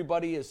think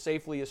everybody is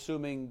safely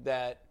assuming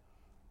that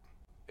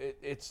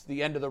it's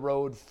the end of the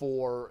road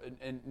for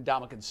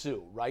Ndamukong Suh,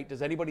 right?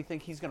 Does anybody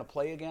think he's going to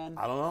play again?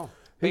 I don't know.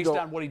 Based gon-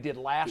 on what he did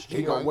last He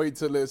year. gonna wait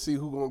till let's see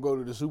who's gonna go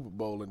to the Super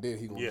Bowl, and then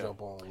he gonna Yeah.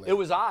 jump on. Later. It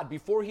was odd.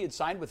 Before he had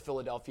signed with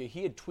Philadelphia,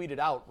 he had tweeted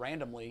out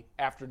randomly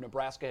after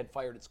Nebraska had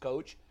fired its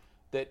coach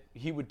that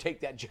he would take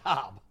that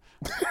job.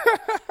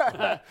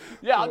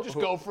 Yeah, I'll just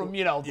go from,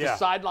 the Yeah.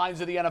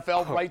 sidelines of the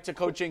NFL right to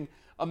coaching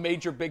a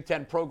major Big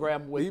Ten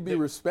program. He'd be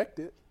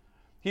respected.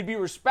 He'd be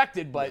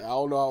respected, but I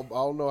don't know how I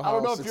don't know if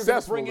you're going to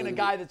successful bring in a it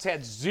guy is. that's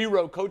had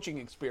zero coaching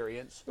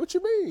experience. What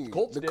you mean?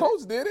 Colts the did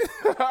Colts did it.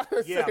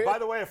 Yeah, by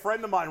the way, a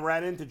friend of mine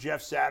ran into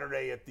Jeff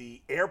Saturday at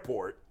the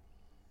airport,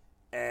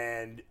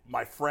 and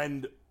my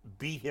friend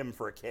beat him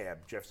for a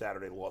cab. Jeff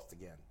Saturday lost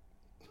again.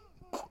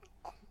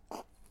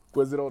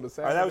 Was it on the All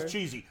Saturday? right, that was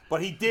cheesy,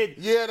 but he did.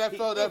 Yeah, that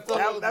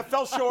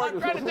fell short. I'm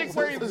trying to think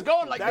where he was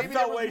going. Like That maybe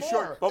fell there was way more.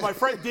 short. But my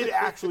friend did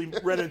actually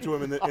run into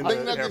him in the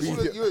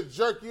airport. You a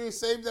jerk. You ain't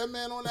saved that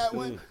man on that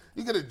one.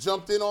 You could have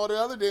jumped in all the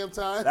other damn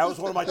time. That was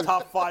one of my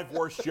top 5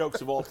 worst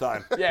jokes of all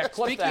time. Yeah,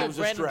 clip Speaking that. of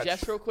Brandon stretch.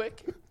 Jeffs, real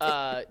quick,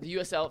 the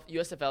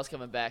USFL is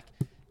coming back.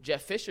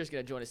 Jeff Fisher is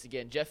going to join us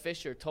again. Jeff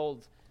Fisher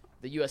told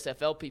the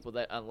USFL people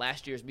that on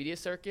last year's media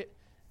circuit,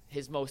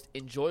 his most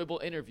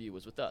enjoyable interview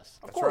was with us.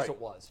 Of course it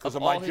was. Because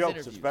of All my his jokes,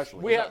 interviews. especially.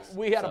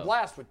 We had a So-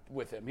 blast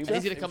with him. And he's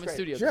going to come in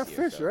studio Jeff this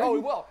year. Fisher. Oh, ain't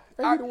he will.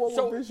 Ain't he the one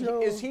So with Vince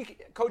Young? is he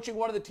coaching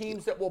one of the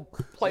teams that will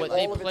play When all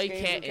they of play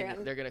its games in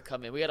Canton, they're going to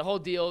come in. We got a whole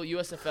deal.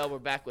 USFL, we're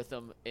back with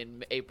them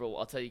in April.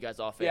 I'll tell you guys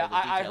off air. Yeah, the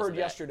I details heard of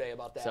that. yesterday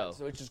about that, so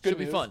which is good Should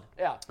be news. fun.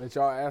 Yeah. That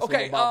y'all asked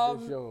Okay, him about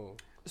Vince Young.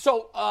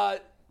 So I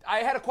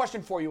had a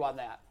question for you on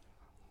that.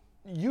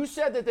 You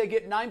said that they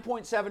get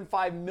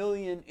 $9.75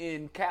 million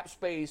in cap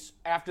space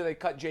after they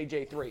cut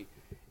JJ3.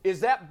 Is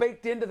that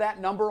baked into that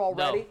number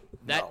already?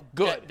 No.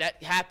 Good.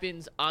 That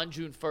happens on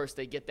June 1st.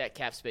 They get that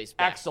cap space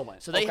back.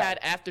 Excellent. So they Okay. had,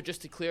 after,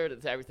 just to clear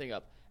everything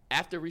up,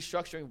 after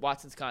restructuring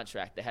Watson's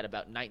contract, they had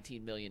about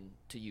 $19 million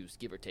to use,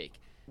 give or take.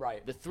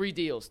 Right. The 3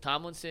 deals,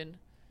 Tomlinson,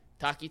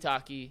 Taki,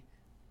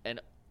 and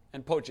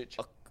Pocic.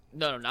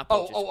 no, not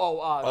Oh,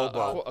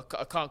 Pocic.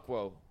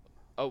 Okonkwo.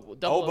 Obo,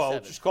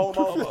 007. just call him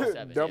Obo.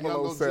 007,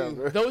 yeah.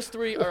 007. Those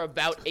 3 are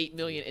about $8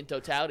 million in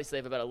totality, so they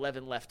have about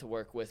 11 left to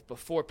work with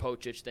before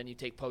Pocic. Then you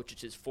take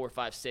Pocic's 4,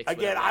 5, 6.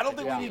 Again, I don't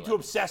think we need to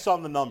obsess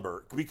on the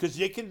number because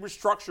they can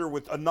restructure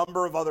with a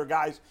number of other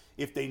guys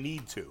if they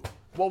need to.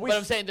 Well, But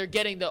I'm saying they're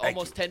getting the Thank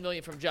almost you. $10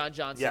 million from John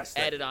Johnson Yes,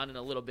 thank added on in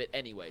a little bit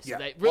anyway. So Yeah.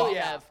 they really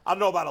Well, have. I don't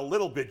know about a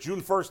little bit.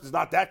 June 1st is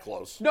not that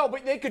close. No,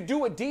 but they could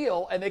do a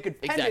deal and they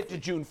could pen it Exactly.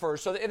 to June 1st,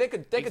 so they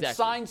could Exactly.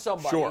 sign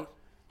somebody. Sure.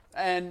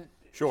 And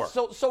Sure.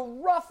 So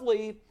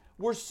roughly,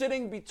 we're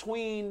sitting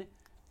between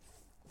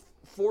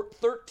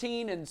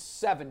 13 and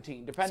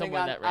 17, depending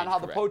Somewhere in on that range, how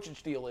the correct.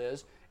 Pocic deal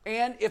is.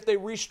 And if they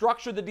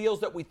restructure the deals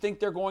that we think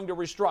they're going to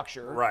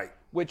restructure, Right.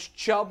 which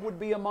Chubb would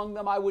be among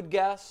them, I would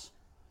guess.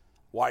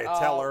 Wyatt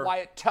Teller.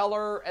 Wyatt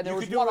Teller, and there You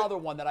was could do one it- other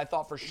one that I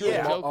thought for sure.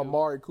 Yeah. Njoku.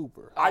 Amari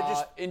Cooper. I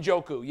just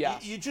Njoku,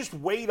 yes. you just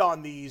wait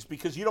on these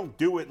because you don't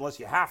do it unless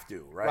you have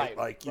to, right? Right,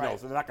 Like you know, right.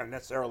 so they're not going to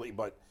necessarily,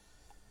 but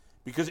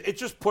because it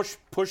just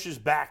pushes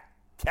back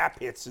cap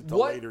hits into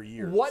later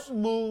years. What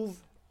move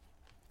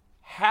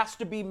has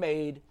to be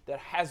made that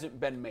hasn't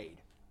been made?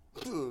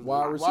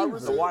 Wide receiver.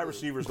 The wide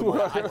receivers, the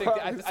ball.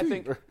 I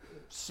think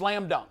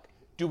slam dunk.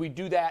 Do we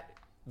do that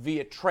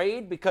via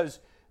trade? Because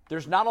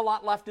there's not a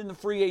lot left in the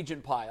free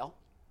agent pile.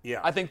 Yeah.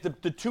 I think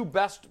the 2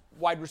 best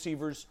wide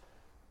receivers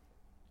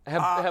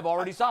have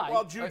already signed.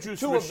 well, Juju 2 of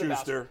the best.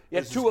 Smith-Schuster Yeah,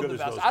 is as 2 of good the as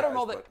best. those I don't guys,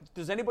 know that. but-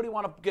 Does anybody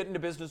want to get into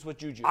business with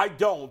Juju? I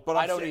don't, but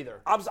I don't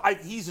either. either.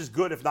 He's as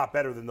good, if not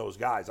better, than those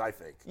guys. I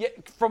think. Yeah,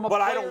 from a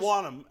But I don't player's-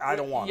 want him. I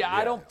don't want Yeah, him.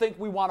 I don't think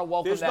we want to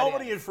welcome There's that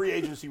nobody in. in free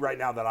agency right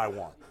now that I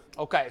want.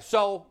 Okay,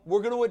 so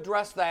we're going to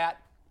address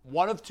that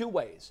one of 2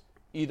 ways,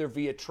 either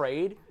via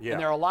trade, Yeah.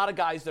 and there are a lot of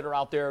guys that are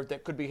out there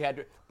that could be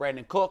had.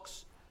 Brandon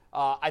Cooks,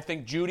 I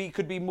think Judy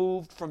could be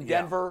moved from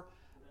Yeah. Denver.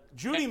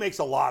 Judy makes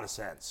a lot of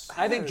sense.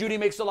 I think Judy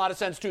makes a lot of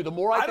sense too. The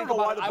more I I think don't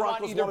know about why it, the I want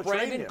Broncos either wanna trade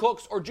Brandon him.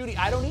 Cooks or Judy.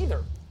 I don't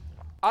either.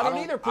 I don't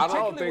either,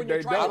 particularly think when you're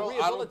they trying to don't.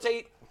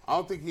 rehabilitate. I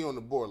don't think he on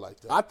the board like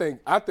that.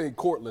 I think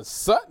Cortland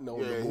Sutton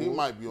on the Yeah, board. he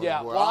might be on Yeah,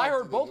 the board. well, I don't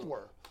heard think both he-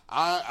 were.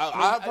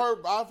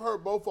 I've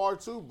heard both are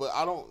too, but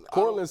I don't.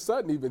 Cortland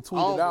Sutton even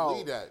tweeted don't out.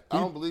 believe that. I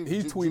don't believe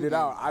he Ju- tweeted Judy.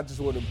 out. I just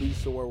want to be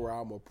somewhere where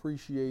I'm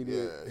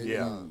appreciated. and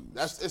Yeah.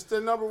 used." It's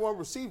their number 1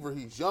 receiver.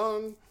 He's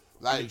young.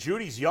 Like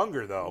Judy's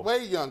younger though.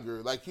 Way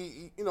younger. Like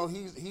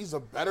he's a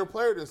better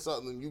player than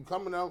Sutton. You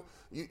coming out,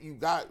 you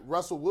got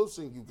Russell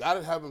Wilson. You got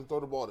to have him throw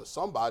the ball to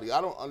somebody. I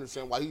don't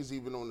understand why he's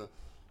even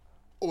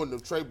on the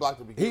trade block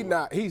to begin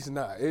with. He's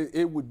not.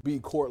 It would be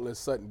Courtland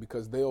Sutton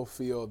because they'll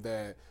feel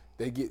that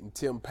they getting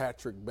Tim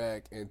Patrick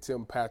back, and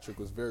Tim Patrick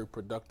was very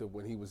productive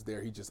when he was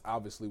there. He just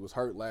obviously was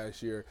hurt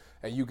last year,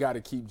 and you got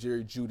to keep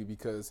Jerry Jeudy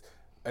because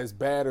as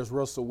bad as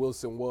Russell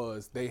Wilson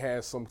was, they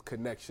had some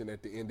connection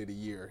at the end of the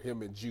year,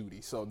 him and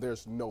Jeudy. So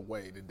there's no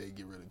way that they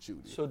get rid of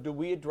Jeudy. So do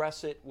we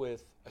address it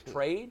with a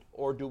trade,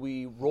 or do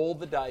we roll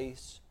the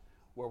dice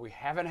where we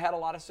haven't had a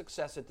lot of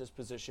success at this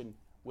position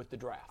with the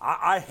draft?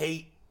 I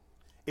hate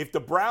if the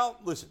Browns,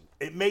 listen,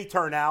 it may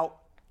turn out,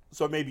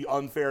 so it may be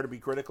unfair to be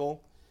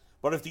critical,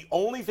 but if the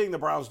only thing the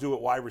Browns do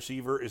at wide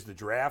receiver is the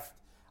draft,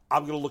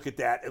 I'm going to look at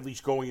that, at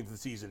least going into the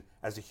season,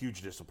 as a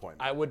huge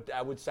disappointment. I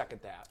would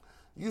second that.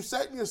 You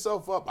setting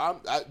yourself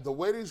up. The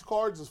way these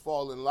cards is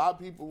falling, a lot of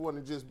people want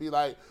to just be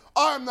like,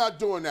 I'm not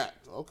doing that.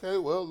 Okay,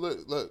 well,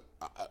 look.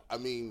 I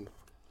mean,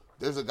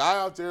 there's a guy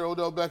out there,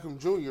 Odell Beckham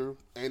Jr.,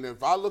 and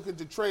if I look at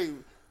the trade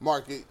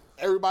market,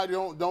 everybody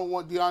don't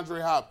want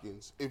DeAndre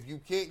Hopkins. If you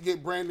can't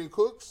get Brandon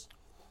Cooks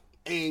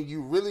and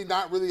you really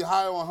not really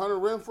high on Hunter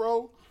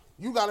Renfrow,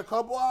 you got a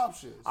couple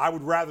options. I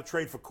would rather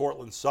trade for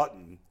Courtland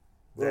Sutton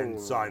than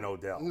sign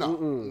Odell.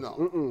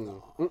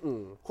 No.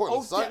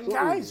 Courtland Sutton?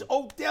 Guys,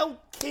 Odell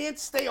can't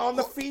stay on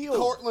the field.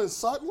 Courtland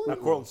Sutton? Now,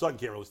 Courtland Sutton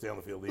can't really stay on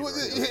the field either.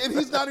 And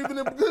he's not even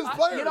a good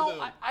player.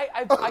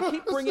 I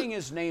keep bringing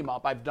his name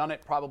up. I've done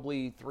it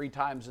probably 3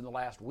 times in the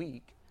last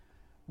week.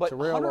 But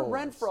Terrell Hunter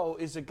Owens. Renfrow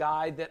is a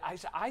guy that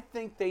I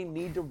think they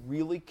need to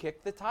really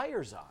kick the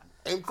tires on.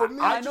 And for me,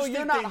 I know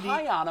you're not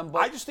high on him, but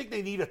I just think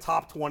they need a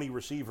top 20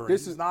 receiver.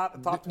 This He's is not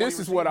a top 20 This is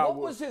receiver. what I what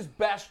would. was his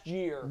best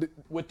year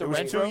with the It was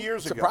Renfrow? 2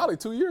 years ago. Probably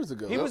 2 years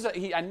ago.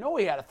 I know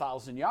he had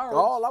 1,000 yards.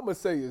 All I'm gonna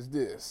say is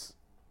this: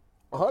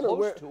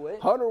 close to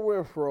it. Hunter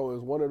Renfrow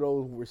is one of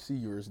those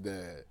receivers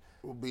that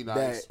would be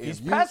nice. if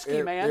He's you-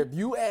 pesky, man. If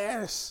you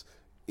ask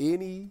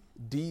any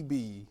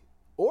DB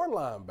or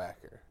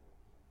linebacker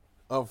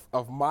of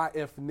my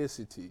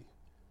ethnicity,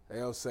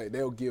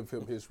 they'll give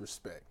him his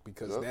respect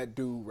because that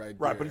dude right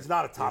there. Right, but he's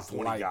not a top is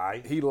 20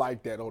 guy. He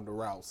like that on the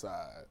route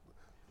side.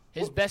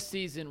 His best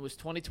season was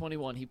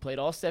 2021. He played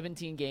all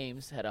 17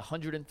 games, had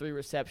 103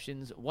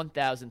 receptions,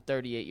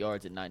 1,038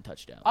 yards, and 9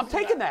 touchdowns. I'm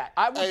taking that.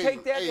 I would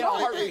take that in a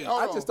heartbeat.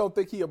 hold I on. just don't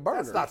think he a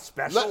burner. That's not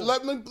special.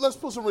 Let's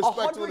put some respect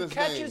on 100 his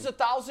catches, name.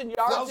 1,000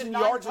 yards, 1,000 and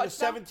 9 yards in a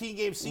touchdowns.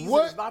 17-game season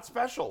What? is not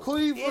special.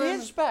 Cleveland. It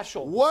is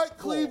special. What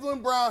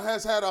Cleveland Brown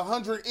has had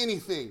 100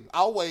 anything?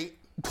 I'll wait.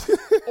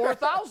 Or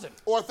 1,000.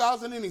 Or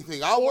 1,000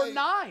 anything. I'll Or wait.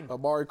 9.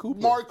 Amari Cooper.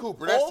 Amari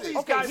Cooper. That's All it. these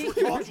Okay, guys he were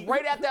was talking-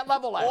 right at that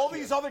level last All year.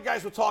 these other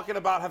guys we're talking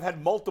about have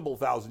had multiple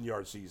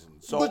 1,000-yard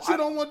seasons. So But you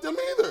don't want them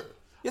either.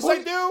 Yes, Who-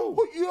 I do.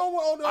 who- You don't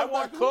want Odell I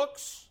want Beckham?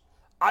 Cooks.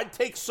 I'd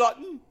take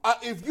Sutton.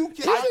 If you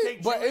can, I'd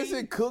take But Judy.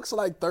 isn't Cooks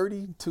like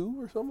 32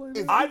 or something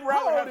like that? I'd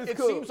rather How have old is It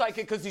Cooks? seems like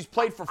it because he's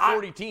played for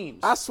 40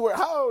 teams. I swear,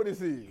 how old is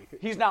he?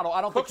 He's not. I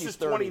don't Cooks think he's is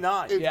 30.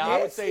 29. Yeah, I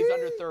would Yes, say he's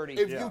under 30.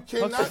 if Yeah. you Cooks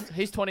cannot,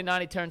 he's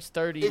 29. He turns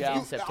 30 if in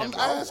you, September.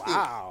 I'm asking,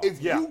 wow.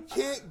 if Yeah. you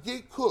can't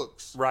get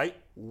Cooks, Right?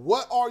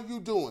 what are you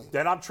doing?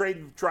 Then I'm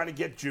trying to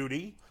get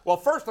Judy. Well,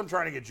 first I'm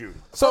trying to get Judy.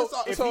 So,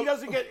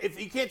 If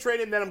he can't trade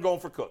him, then I'm going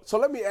for Cooks. So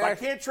let me If I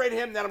ask. can't trade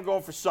him, then I'm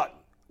going for Sutton.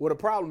 Well, the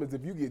problem is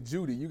if you get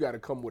Judy, you got to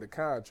come with a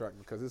contract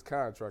because his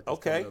contract is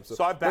Okay, coming up.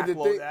 so I but the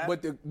backload thing-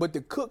 that. But the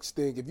Cooks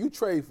thing, if you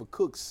trade for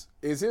Cooks,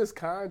 is his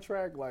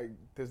contract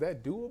is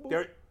that doable?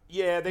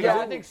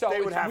 I think so. They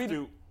would have we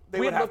to.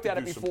 We had looked at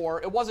it do some-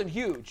 before. It wasn't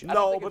huge. I don't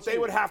No, think but it's they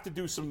would huge. have to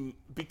do some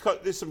because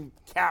there's some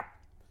cap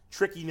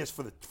trickiness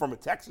from a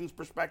Texans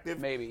perspective.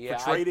 Maybe, yeah.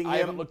 For trading I him.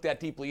 haven't looked that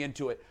deeply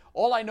into it.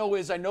 All I know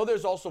is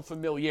there's also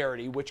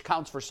familiarity, which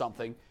counts for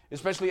something.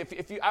 Especially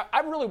if you,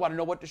 I really want to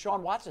know what Deshaun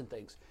Watson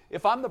thinks.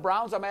 If I'm the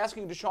Browns, I'm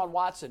asking Deshaun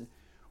Watson,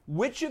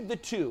 which of the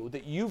two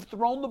that you've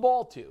thrown the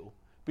ball to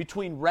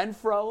between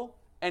Renfrow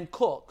and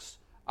Cooks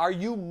are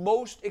you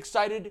most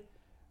excited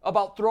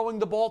about throwing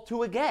the ball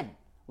to again?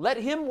 Let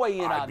him weigh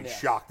in I'd on be this.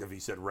 shocked if he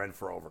said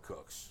Renfrow over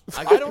Cooks.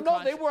 I don't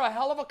know. They were a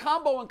hell of a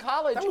combo in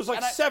college. That was like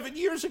and 7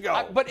 years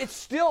ago. but it's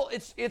still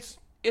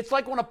it's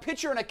like when a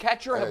pitcher and a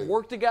catcher have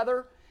worked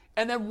together,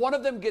 and then one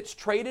of them gets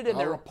traded and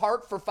they're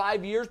apart for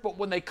 5 years, but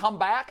when they come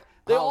back,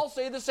 they all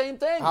say the same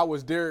thing. How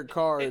was Derek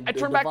Carr and I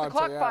turned back the Devontae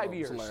clock 5 Adams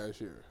years.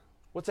 last year?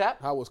 What's that?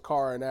 How was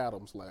Carr and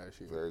Adams last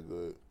year? Very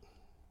good.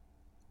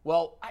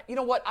 Well, you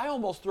know what? I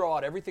almost throw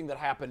out everything that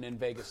happened in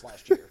Vegas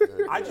last year.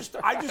 I just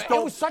It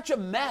don't. was such a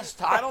mess,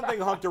 Tom. I don't think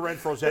Hunter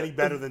Renfrow's any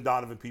better than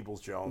Donovan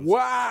Peoples-Jones.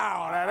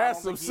 Wow, now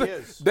that's don't some. think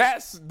he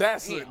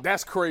is.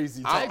 That's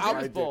crazy. I talk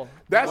agree with Bull.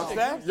 That's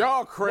that?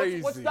 y'all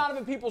crazy. What's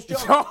Donovan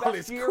Peoples-Jones' Y'all best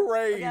is year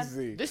crazy.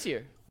 again? This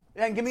year,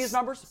 And give me his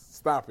numbers.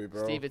 Stop it,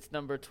 bro. Steve, it's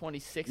number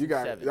 26 y'all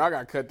and 7. got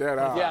to cut that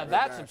out. Yeah,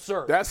 that's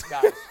absurd, That's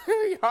guys.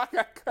 y'all got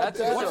to cut That's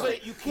that absurd.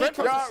 out. You can't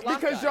Renfrow's a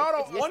slot because guy. y'all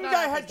don't- It's One not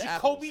guy had apples to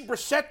Jacoby apples.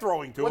 Brissett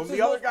throwing to What's him. his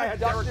The other most guy had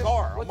Derek productive-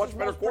 Carr, a what's much his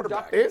better most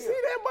quarterback. productive Is he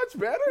year? that much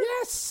better?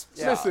 Yes.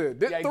 Listen,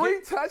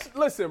 Yeah,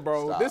 listen,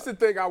 bro. This is the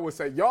thing I would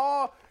say.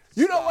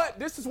 You know what?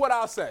 This is what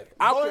I'll say.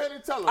 Go ahead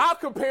and tell them. I'll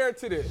compare it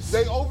to this.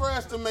 They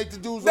overestimate the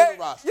dudes on the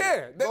roster.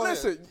 Yeah. Go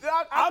Listen.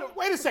 ahead.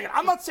 Wait a second.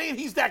 I'm not saying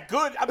he's that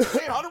good. I'm just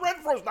saying Hunter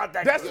Renfro's not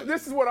that good.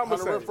 This is what I'm gonna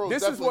Hunter say. Renfro's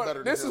This is definitely better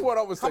what than this is him. what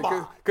I'm gonna say. Come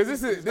on.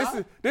 Because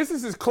this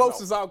is as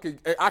close as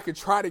I could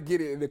try to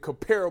get it in a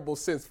comparable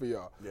sense for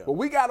y'all. Yeah. But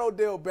we got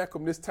Odell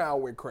Beckham. This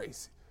town went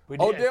crazy. We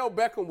did. Odell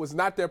Beckham was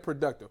not that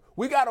productive.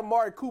 We got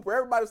Amari Cooper.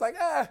 Everybody's like,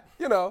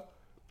 you know.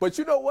 But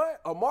you know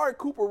what? Amari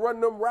Cooper run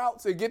them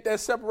routes and get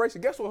that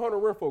separation. Guess what Hunter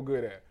Renfro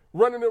good at?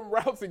 Running them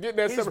routes and getting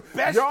that His separation.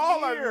 best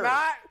Y'all year. are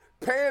not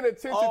paying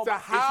attention to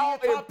Is he how a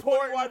top 20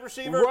 important wide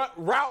receiver?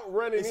 route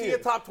running Is is. he a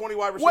top 20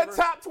 wide receiver? What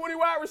top 20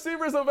 wide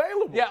receiver is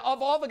available? Yeah,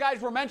 of all the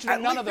guys we're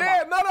mentioning, none of them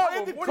Yeah, are. none of them.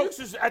 Brandon What do you- Cooks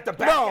is at the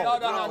back No, end.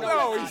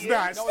 No, he's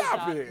not. No, he's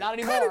Stop not. it. Not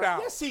anymore. Cut it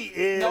out. Yes, he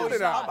is. No, he's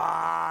Come not.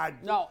 on.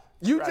 No.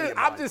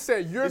 I'm just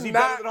saying, you're Is he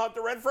not. better than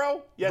Hunter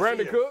Renfro? Yes,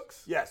 Brandon he is.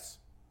 Cooks? Yes.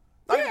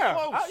 Not even Yeah,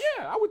 close.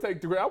 I would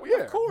take the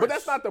yeah. Of course. But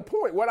that's not the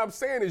point. What I'm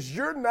saying is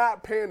you're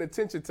not paying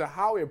attention to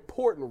how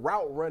important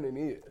route running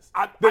is.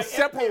 I The am paying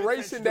attention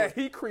separation to that it.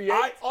 he creates.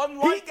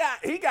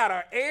 He got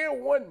an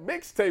and one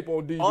mixtape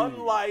on DVD.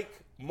 Unlike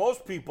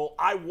most people,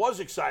 I was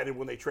excited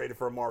when they traded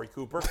for Amari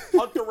Cooper.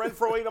 Hunter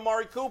Renfro ain't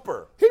Amari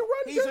Cooper.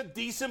 He's a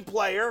decent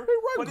player. He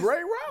but run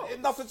great routes.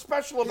 Nothing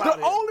special about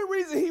The him. only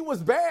reason he was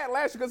bad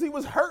last year because he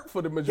was hurt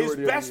for the His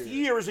majority best of the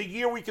year. year is a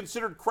year we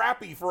considered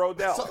crappy for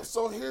Odell.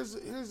 So here's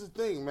the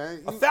thing,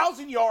 man.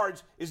 1,000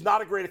 yards is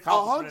not a great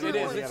accomplishment. 100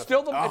 anymore in the It's NFL.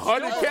 still the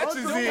 100 catches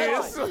still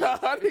is.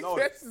 100 No,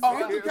 catches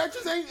 100 is.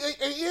 catches ain't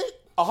it?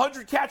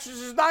 100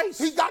 catches is nice.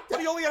 He got that.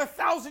 But he only had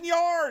 1,000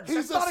 yards.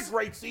 That's not a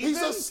great season.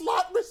 He's a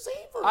slot receiver.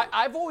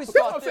 I've always That's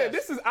what thought I'm saying.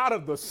 This is out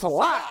of the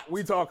slot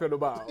we talking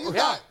about. He's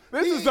not-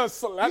 This he- is the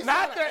slot, he's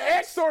not not the an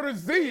X or the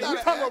Z. We not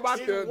an talking X. about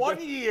In the 1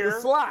 the- year,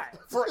 the slot.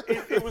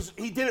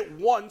 He did it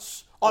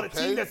once on a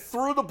Okay. team that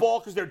threw the ball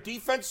because their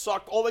defense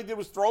sucked. All they did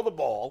was throw the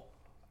ball.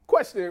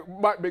 Question,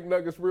 Mike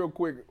McNuggets, real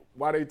quick.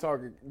 Why they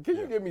talking? Can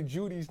you give me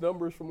Judy's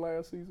numbers from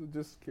last season?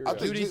 Just curious.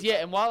 think Judy's, yeah,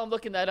 and while I'm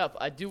looking that up,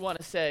 I do want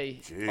to say,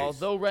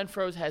 although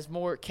Renfro's has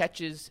more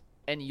catches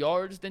and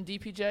yards than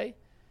DPJ,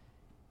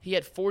 he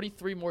had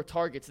 43 more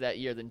targets that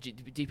year than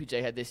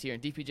DPJ had this year,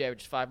 and DPJ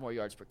averaged 5 more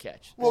yards per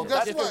catch. Well,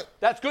 guess what?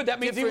 That's good. That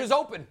means he was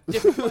open.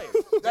 Different players.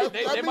 That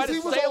They means might he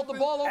have was sailed the open.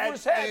 ball over And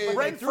his head.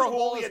 but they threw the Renfro, who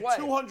ball only his had way.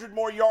 200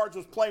 more yards,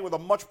 was playing with a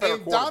much better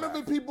And quarterback.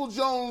 Donovan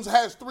Peoples-Jones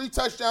has 3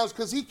 touchdowns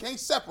because he can't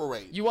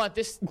separate. You want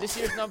this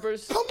year's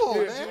numbers? Come on,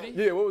 Yeah, man.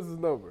 Judy? Yeah, what was his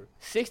number?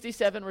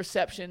 67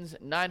 receptions,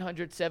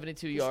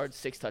 972 yards,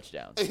 6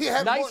 touchdowns. He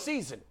had Nice more-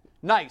 season.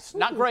 Nice.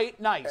 Not great.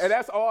 Nice. And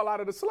that's all out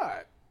of the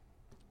slot.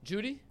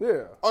 Judy?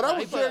 Yeah. Oh, that Nah,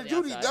 was he played on Jerry the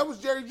Judy. outside. That was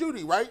Jerry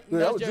Judy, right? Yeah,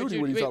 that was Jerry Judy.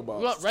 What you Wait, talking about?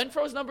 you want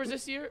Renfro's numbers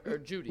this year or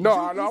Judy? No,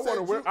 Judy I said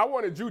wanted. Judy. I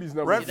wanted Judy's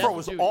number. Renfro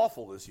was Judy.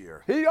 awful this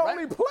year. He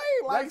only played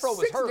like Renfro was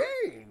 6 hurt.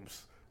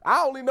 games.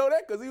 I only know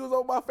that because he was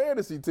on my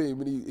fantasy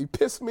team and he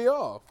pissed me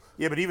off.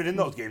 Yeah, but even in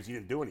those games, he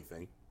didn't do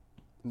anything.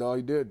 No,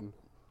 he didn't.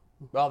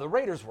 Well, the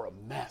Raiders were a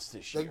mess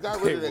this They year.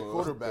 got rid of They that were.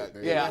 quarterback.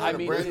 Yeah, They I had a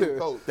mean- brand new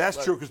coach. That's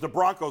Like, true because the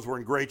Broncos were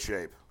in great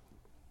shape.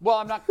 Well,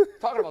 I'm not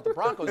talking about the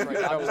Broncos right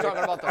now. I'm just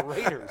talking about the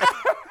Raiders.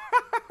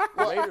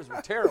 The Raiders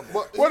were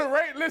terrible. Well, the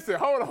rate. Listen,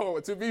 hold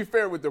on. To be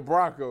fair with the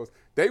Broncos,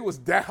 they was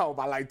down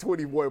by like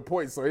 21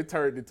 points, so it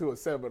turned into a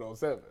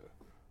 7-on-7.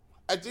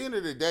 At the end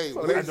of the day,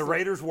 And the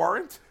Raiders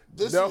weren't?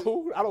 this No,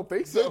 is, I don't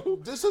think so.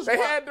 This is they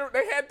why- had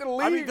the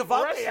lead I mean,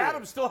 Devontae rusher.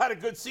 Adams still had a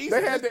good season.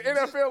 They had the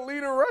NFL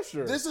leader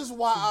rusher. this is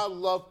why I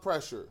love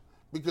pressure.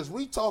 Because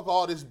we talk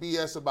all this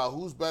BS about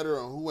who's better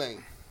and who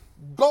ain't.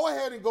 Go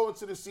ahead and go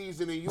into the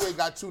season and you ain't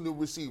got 2 new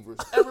receivers.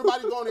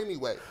 Everybody going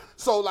anyway.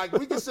 So, like,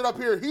 we can sit up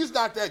here. He's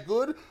not that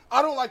good.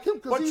 I don't like him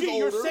because But he's gee,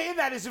 older. you're saying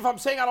that as if I'm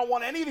saying I don't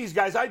want any of these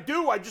guys. I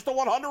do. I just don't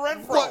want Hunter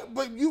Renfro.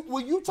 But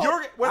when you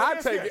talk,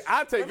 I'd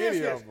I'd take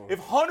any of them. If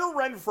Hunter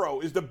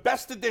Renfro is the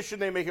best addition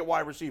they make at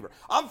wide receiver,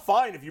 I'm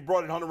fine if you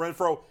brought in Hunter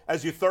Renfro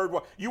as your third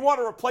one. You want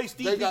to replace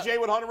They got-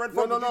 DPJ with Hunter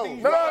Renfro? No, no, Do you no. think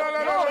he's No,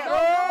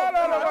 got-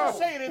 no. I'm just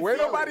saying in Wait,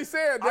 theory. nobody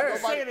said I'm that.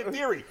 just saying in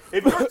theory.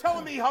 If you're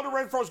telling me Hunter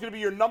Renfro is going to be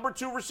your number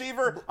 2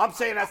 receiver, I'm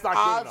saying that's not good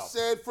I've enough.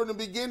 said from the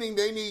beginning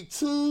they need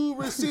 2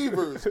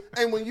 receivers.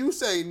 And when you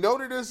say no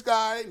to this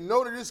guy,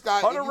 no to this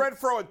guy, Hunter and you-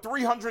 Renfro had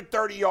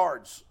 330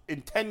 yards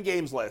in 10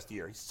 games last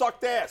year. He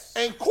sucked ass.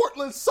 and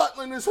Cortland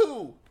Sutton is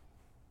who?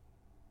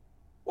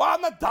 Well,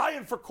 I'm not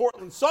dying for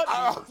Cortland Sutton.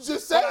 I was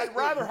just but saying. I'd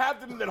rather have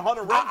them than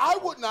Hunter Renfro. I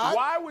would not.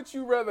 Why would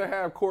you rather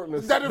have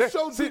Cortland That Sutton? have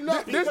showed you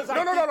nothing. Because I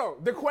think- No.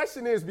 The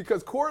question is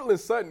because Cortland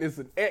Sutton is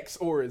an X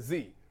or a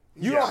Z.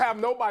 You don't have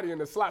nobody in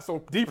the slot, so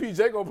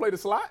DPJ gonna play the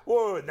slot?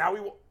 Whoa, now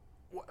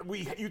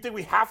you think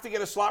we have to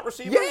get a slot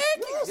receiver? Yes,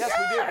 Yes,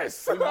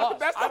 we did. We must.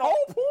 That's I the don't-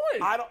 whole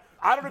point.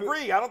 I don't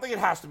agree. I don't think it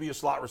has to be a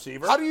slot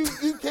receiver. How do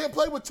you can't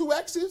play with 2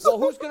 X's? So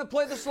who's going to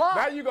play the slot?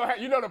 Now you gonna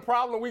have, the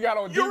problem we got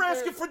on You're defense?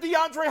 asking for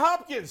DeAndre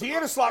Hopkins. He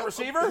ain't a slot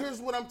receiver.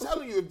 Here's what I'm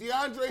telling you. If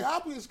DeAndre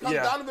Hopkins comes,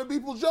 Yeah. Donovan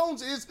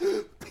Peoples-Jones is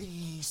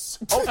peace.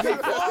 Okay,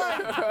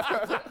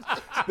 fine.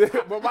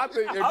 But my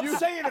thing, if I'm you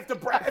saying if the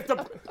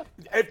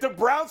If the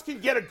Browns can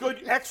get a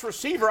good X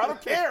receiver, I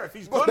don't care if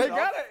he's good They enough.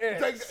 got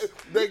an X.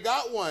 They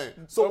got one.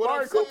 So what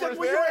I'm saying Then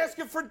you're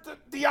asking for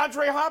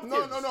DeAndre Hopkins.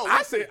 No.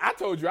 I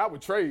told you I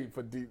would trade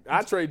for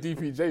I trade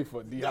DPJ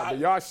for DeAndre.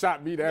 Y'all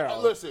shot me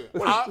down. Listen,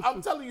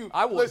 I'm telling you.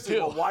 I would listen, too.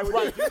 Well, why would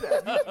you do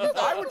that?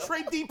 I would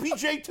trade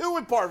DPJ too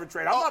in part of a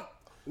trade. I'm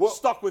not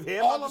stuck with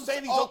him. I'm just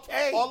saying he's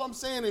okay. All I'm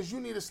saying is you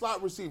need a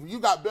slot receiver. You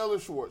got Bell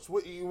and Schwartz.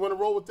 You want to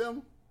roll with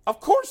them? Of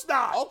course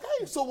not.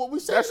 Okay, so what we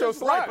said That's your is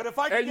slot. Right, but if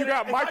I can And you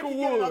got Michael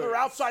get Wood. another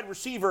outside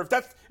receiver,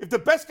 if the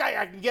best guy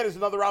I can get is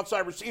another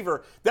outside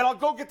receiver, then I'll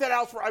go get that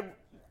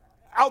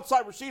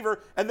outside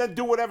receiver and then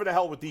do whatever the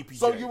hell with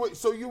DPJ.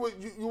 So you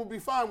would be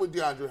fine with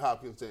DeAndre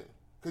Hopkins then,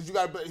 because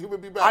he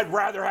would be better. I'd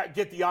rather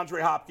get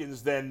DeAndre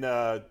Hopkins than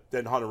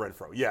Hunter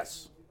Renfrow.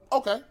 Yes.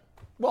 Okay.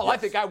 Well, I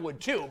think I would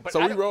too. But So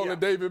I we don't- rolling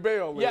David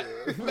Bell. Yeah,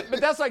 but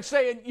that's like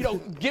saying,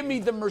 give me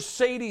the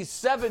Mercedes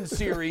 7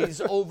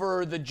 Series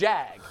over the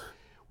Jag.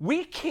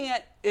 We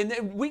can't,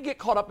 and we get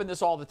caught up in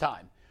this all the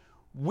time.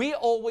 We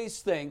always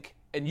think,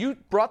 and you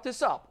brought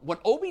this up, when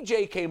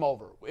OBJ came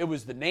over, it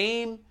was the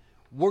name.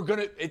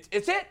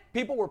 It's it.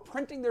 People were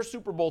printing their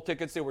Super Bowl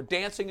tickets. They were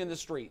dancing in the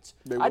streets.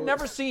 I'd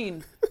never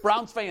seen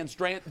Browns fans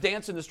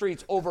dance in the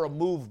streets over a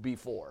move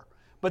before,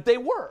 but they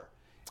were,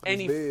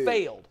 and he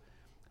failed.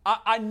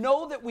 I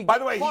know that we. By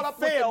the way, caught he up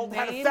with failed. the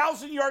Had a name.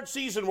 1,000-yard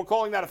season. We're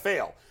calling that a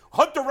fail.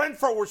 Hunter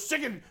Renfrow was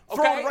singing,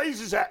 throwing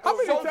raises at. How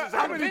many Convince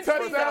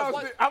me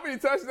that how many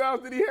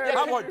touchdowns did he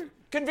have?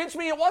 Convince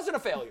me it wasn't a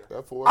failure.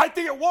 I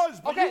think it was,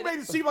 but Okay. you made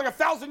it seem like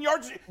 1,000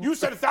 yards. You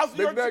said 1,000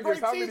 yards is a great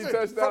how many season.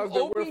 touchdowns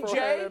From did Renfrow have OBJ,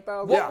 at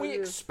 1,000 what we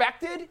yards?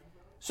 expected.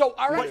 So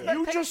our But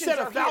you just said expectations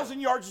are 1,000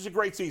 yards is a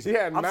great season. He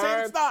had I'm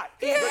saying it's not.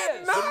 It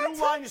is. The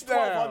new line is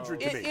 1,200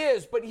 to It me.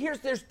 is, but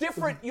there's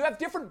different. You have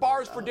different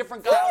bars for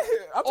different guys.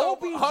 I thought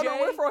Hunter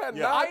Renfrow had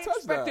 9 I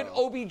expected touchdowns.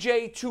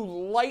 OBJ to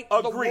light the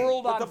Agreed.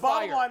 world But on the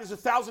bottom fire. line is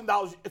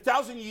 $1,000.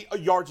 1,000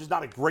 yards is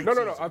not a great No,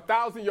 season.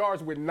 1,000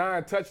 yards with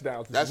 9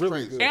 touchdowns. Is That's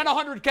really crazy. good. And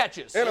 100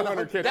 catches. And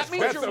 100 catches. That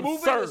means That's you're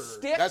moving the absurd.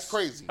 sticks. That's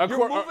crazy.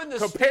 You're moving the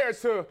compared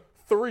sticks. to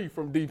 3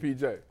 from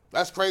DPJ.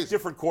 That's crazy.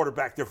 Different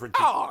quarterback, different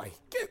team. Oh,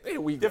 here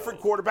we go.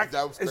 Different quarterback.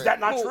 That was Is crazy. that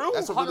not Who? true?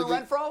 That's a Hunter really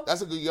good, Renfrow?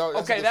 That's a good yard.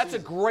 Okay, good that's a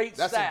season. great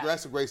that's stat.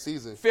 That's a great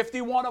season.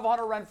 51 of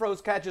Hunter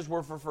Renfro's catches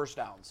were for first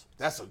downs.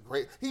 That's a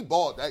great. He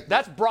balled that.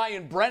 That's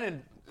Brian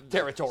Brennan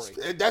territory.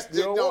 That's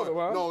don't want him,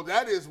 huh? no.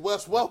 That is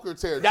Wes Welker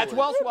territory. That's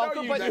Wells You know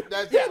Welker, you but did.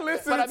 That- You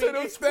listen but I to mean,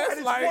 them it's stats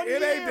It's like 1 it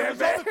ain't year. that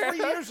His other bad. 3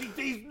 years,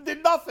 he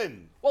did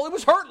nothing. well, it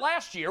was hurt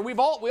last year. We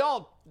all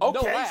know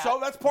Okay, that. so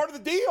that's part of the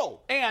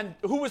deal. And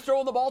who was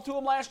throwing the ball to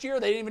him last year?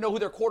 They didn't even know who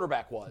their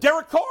quarterback was.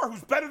 Derek Carr,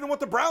 who's better than what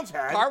the Browns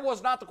had. Carr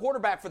was not the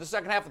quarterback for the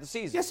second half of the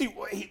season. Yes,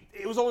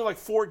 it was only like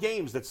 4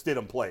 games that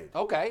Stidham played.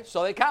 Okay,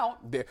 so they count.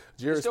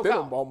 Jared still Stidham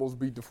count. almost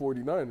beat the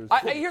 49ers.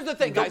 Here's the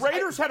thing, The guys.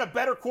 Raiders had a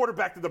better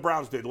quarterback than the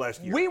Browns did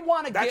last year. We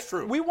want to get. That's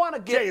true. We want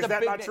to get Jay, the is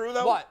that big not na- true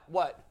though?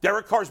 What?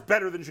 Derek Carr's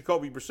better than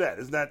Jacoby Brissett.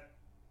 Isn't that?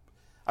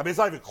 I mean, it's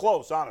not even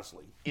close,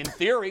 honestly. In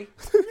theory.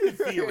 In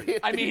theory.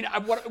 I mean,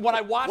 when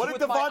I watched What it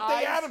did with my Devontae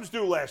eyes, Adams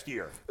do last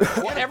year?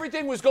 well,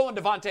 everything was going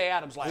Devontae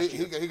Adams last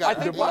year. He got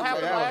I think what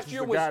happened last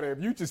year was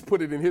if you just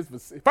put it in his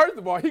vicinity. First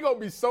of all, he gonna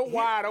be so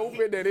wide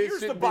open that it Here's the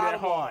shouldn't be that bottom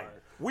hard. line.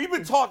 We've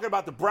been talking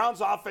about the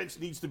Browns' offense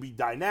needs to be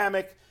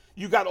dynamic.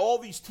 You got all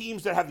these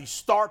teams that have these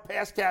star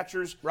pass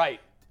catchers. right.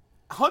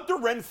 Hunter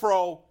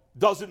Renfrow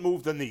doesn't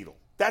move the needle.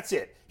 That's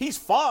it. He's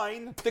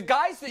fine. The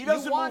guys that He you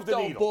doesn't want, move the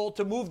though, needle. Bull,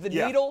 to move the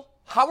Yeah. needle,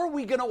 how are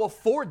we going to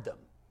afford them?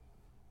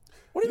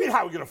 What do you mean, how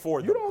are we going to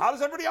afford them? How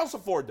does everybody else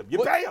afford them? You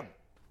pay them.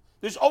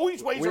 There's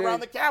always ways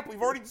around the cap.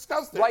 We've already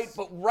discussed this. Right,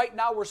 but right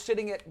now we're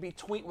sitting at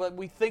between,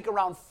 we think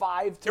around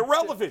 5 to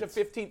Irrelevant. to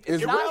 15. It's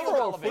It's not irrelevant.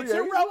 irrelevant. It's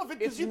irrelevant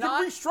because you can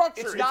restructure.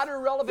 It's not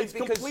irrelevant It's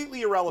because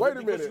completely irrelevant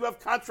Wait a because minute. you have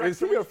contracts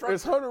to Is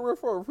restructure. Hunter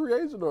Renfrow a free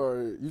agent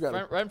or you got?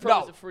 Renfro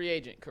No. is a free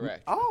agent,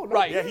 correct? Oh no,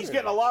 Right. Yeah, he's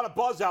getting a lot of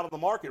buzz out of the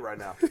market right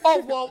now.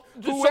 Oh, well,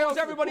 so else- is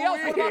everybody who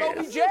else. What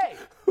about is?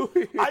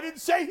 OBJ? I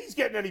didn't say he's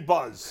getting any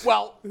buzz.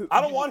 Well, I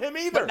don't want him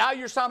either. but now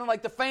you're sounding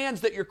like the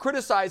fans that you're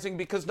criticizing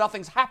because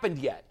nothing's happened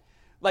yet.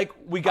 Like,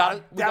 we got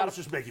to. that was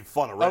just making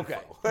fun of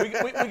Renfrow.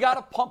 Okay. we got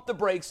to pump the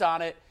brakes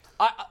on it.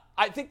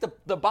 I think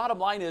the bottom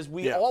line is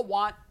we all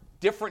want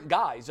different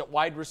guys at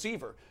wide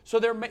receiver. So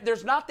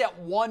there's not that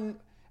one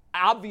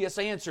obvious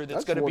answer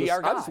that's going to be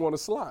our guy. I just want to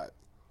slide.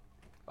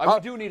 We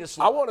do need a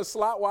slot. I want a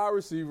slot wide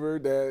receiver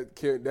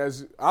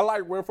I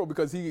like Renfrow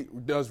because he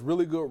does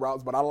really good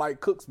routes, but I like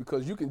Cooks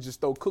because you can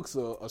just throw Cooks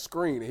a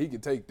screen and he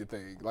can take the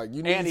thing. Like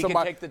you need And he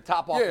somebody, can take the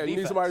top off the Yeah, you need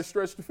defense. somebody to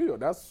stretch the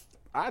field.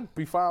 I'd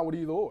be fine with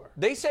either or.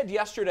 They said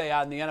yesterday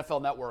on the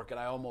NFL Network, and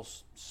I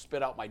almost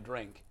spit out my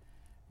drink,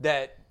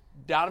 that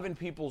Donovan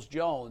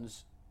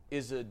Peoples-Jones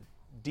is a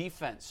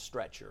defense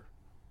stretcher.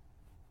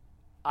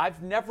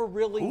 I've never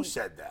really. Who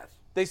said that?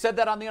 They said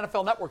that on the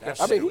NFL Network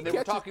yesterday. I mean, they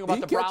were talking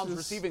about the Browns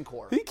receiving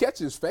core. He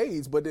catches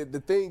fades, but the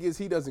thing is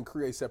he doesn't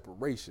create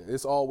separation.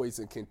 It's always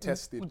a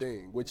contested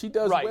thing, which he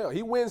does Right. well.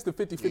 He wins the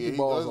 50-50 he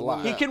balls does a win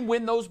lot. He can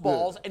win those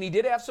balls, and he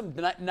did have some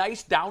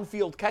nice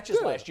downfield catches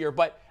Yeah. last year,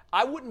 but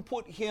I wouldn't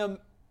put him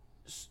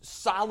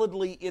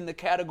solidly in the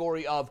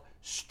category of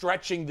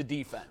stretching the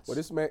defense. Well,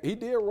 this man, he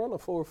did run a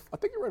 4. I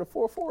think he ran a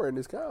 4.4 in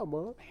this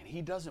combine. Man,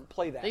 he doesn't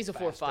play that. He's a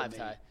fast to 4.5 me.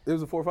 Ty. It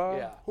was a 4.5?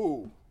 Yeah.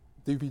 Who?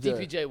 DPJ.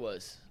 DPJ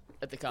was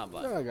at the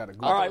combine. I got a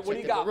All right, what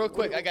do you got? Real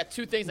quick, I got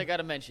two things I got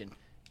to mention.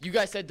 You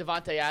guys said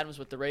Devontae Adams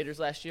with the Raiders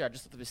last year. I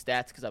just looked at his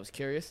stats because I was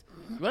curious.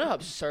 You want to know how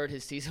absurd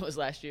his season was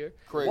last year?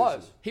 Crazy.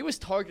 He was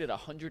targeted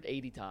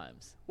 180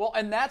 times. Well,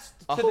 and that's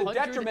to the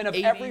detriment of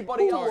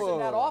everybody else in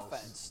that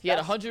offense. He had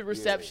 100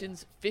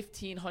 receptions,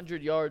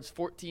 1,500 yards,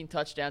 14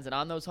 touchdowns, and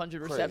on those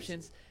 100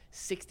 receptions,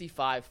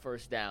 65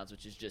 first downs,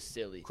 which is just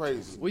silly.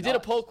 Crazy. We did a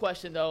poll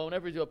question, though.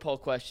 Whenever we do a poll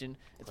question,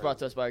 it's brought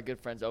to us by our good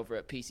friends over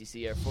at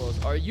PCC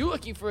Airfoils. Are you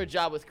looking for a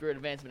job with career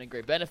advancement and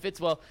great benefits?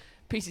 Well,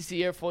 PCC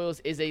Airfoils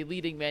is a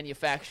leading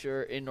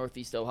manufacturer in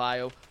Northeast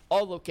Ohio.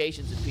 All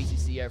locations of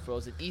PCC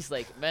Airfoils in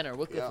Eastlake, Menor,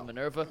 Wycliffe, and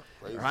Minerva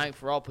are hiring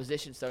for all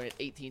positions starting at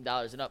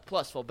 $18 and up,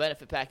 plus full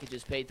benefit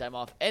packages, paid time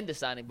off, and a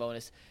signing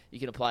bonus. You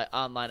can apply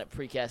online at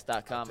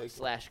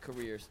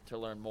precast.com/careers to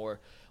learn more.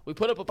 We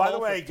put up a poll By the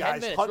way, for 10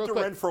 guys, minutes, Hunter real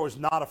quick. Renfrow is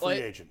not a free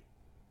agent.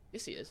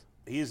 Yes, he is.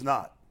 He is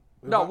not.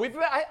 No,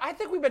 I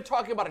think we've been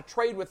talking about a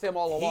trade with him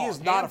all along. He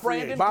is not a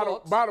free agent.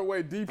 By the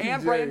way, DPJ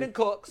and Brandon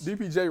Cooks.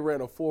 DPJ ran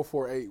a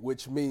 4.48,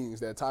 which means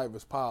that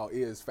Tyvis Powell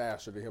is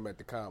faster than him at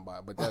the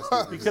combine. But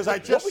that's because I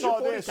just what was saw your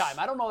 40 this. time?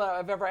 I don't know that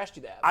I've ever asked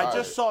you that. I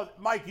just saw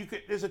Mike.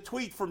 There's a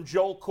tweet from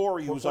Joel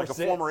Corey, who's like a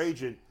 4.46. former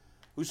agent,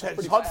 who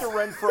says Hunter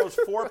Renfrow's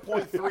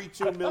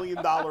 $4.32 million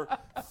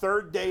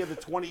third day of the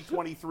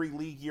 2023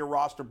 league year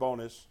roster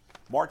bonus,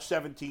 March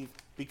 17th,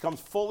 becomes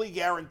fully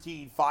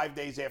guaranteed 5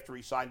 days after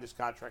he signed his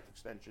contract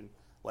extension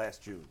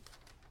last June.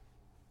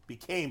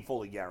 Became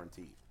fully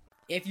guaranteed.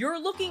 If you're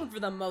looking for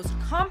the most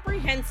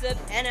comprehensive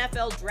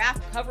NFL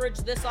draft coverage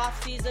this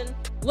offseason,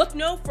 look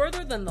no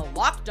further than the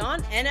Locked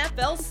On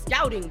NFL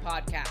Scouting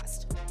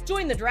Podcast.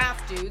 Join the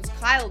draft dudes,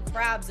 Kyle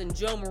Krabs and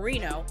Joe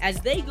Marino, as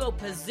they go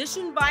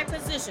position by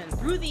position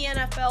through the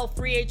NFL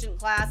free agent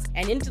class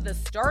and into the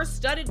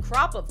star-studded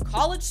crop of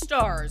college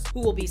stars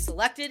who will be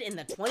selected in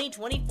the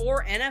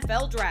 2024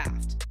 NFL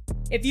Draft.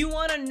 If you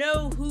want to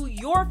know who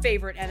your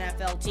favorite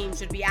NFL team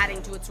should be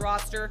adding to its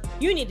roster,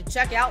 you need to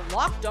check out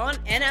Locked On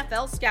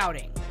NFL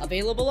Scouting,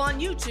 available on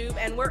YouTube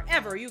and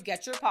wherever you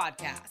get your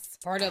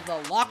podcasts. Part of the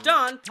Locked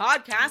On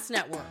Podcast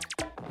Network.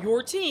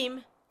 Your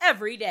team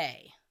every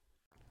day.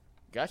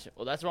 Gotcha.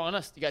 Well, that's wrong on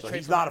us. You got So trade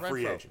he's for not a Renfrow.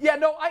 free agent. Yeah,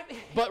 no,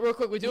 But real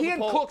quick, we do he have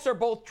and a poll. Cooks are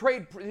both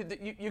trade.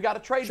 You got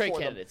to trade Trade for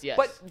candidates, them.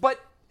 yes. But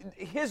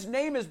his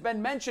name has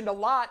been mentioned a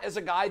lot as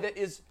a guy that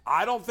is.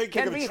 I don't think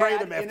they're can going to be trade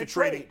had him in after a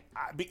trading.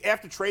 trade.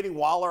 After trading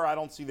Waller, I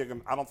don't think they're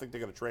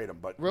going to trade him.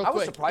 But Real I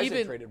was quick, surprised they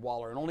even- traded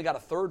Waller and only got a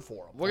third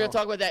for him. We're going to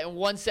talk about that in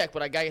 1 sec,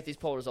 but I got to get these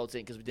poll results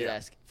in because we did Yeah.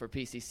 ask for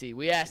PCC.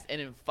 We asked, and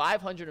in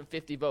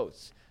 550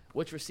 votes,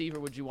 which receiver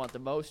would you want the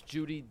most?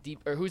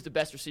 Who's the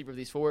best receiver of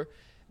these four?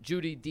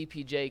 Judy,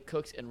 DPJ,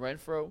 Cooks, and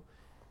Renfrow.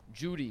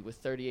 Judy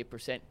with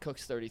 38%,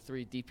 Cooks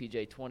 33%,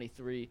 DPJ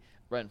 23%,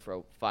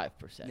 Renfrow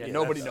 5%. Yeah,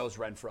 nobody knows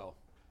Renfrow.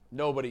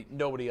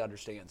 Nobody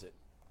understands it.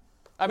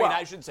 I mean,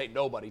 I shouldn't say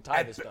nobody.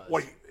 Tyvis does.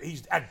 Well,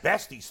 at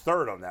best he's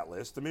third on that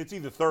list. I mean, it's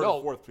either third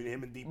or fourth between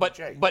him and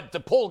DPJ. But the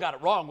poll got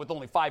it wrong with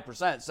only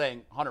 5%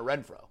 saying Hunter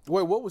Renfrow.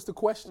 Wait, what was the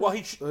question? well,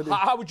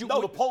 How would you?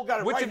 No, the poll got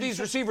it Which right. of He these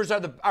said- receivers are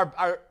the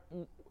best?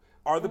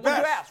 You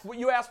asked.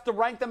 You asked to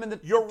rank them in the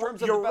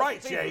terms of You're the best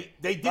right, receiver, Jay.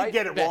 They did right?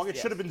 get it Best, wrong. It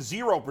yes. should have been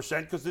 0%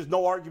 because there's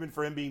no argument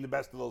for him being the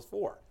best of those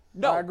four.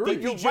 No, I agree.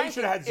 you're DPJ ranking-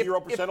 should have had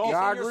 0% also. Yeah,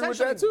 I you're agree with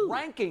that, essentially too.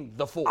 ranking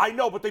the four. I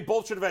know, but they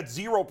both should have had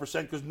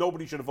 0% because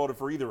nobody should have voted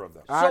for either of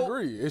them. I So-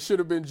 agree. It should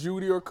have been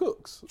Judy or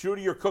Cooks.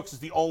 Judy or Cooks is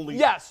the only.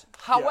 Yes.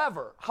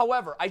 However,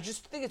 I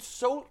just think it's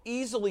so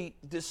easily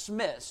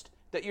dismissed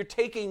that you're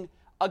taking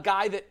a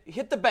guy that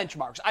hit the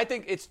benchmarks. I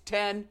think it's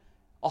 10,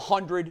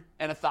 100,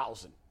 and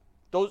 1,000.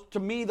 Those to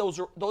me, those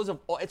are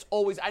it's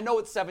always. I know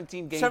it's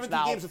 17 games 17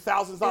 now. games,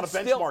 1,000 is not It's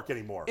a benchmark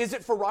anymore. Is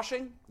it for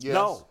rushing? Yes.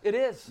 No. It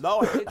is.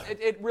 No.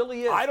 it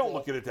really is. I don't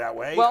look at it that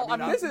way. Well,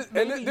 This is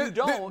maybe and you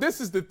don't. This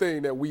is the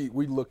thing that we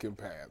looking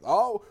past.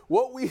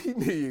 What we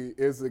need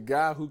is a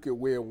guy who can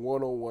win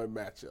one-on-one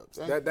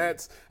matchups.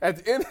 That's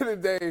at the end of the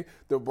day,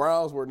 the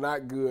Browns were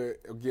not good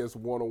against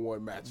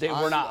one-on-one matchups. They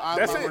were not.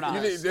 That's They it. were not.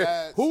 You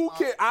need who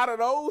can out of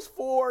those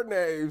four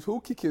names, who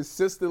can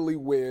consistently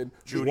win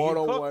Judy and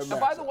one-on-one Cooks. matchups? And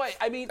by the way,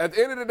 I mean, at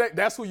the end of the day,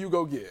 that's who you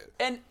go get.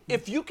 and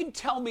if you can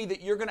tell me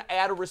that you're going to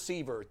add a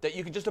receiver that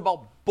you can just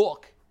about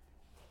book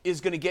is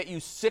going to get you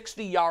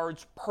 60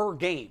 yards per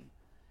game,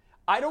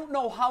 I don't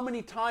know how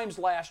many times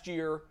last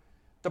year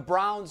the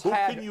Browns Who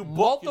had can you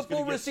book is multiple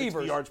going to get 60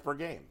 receivers. yards per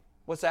game?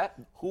 What's that?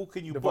 Who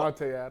can you book?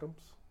 Devontae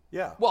Adams.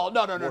 Yeah. Well,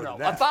 no. More than A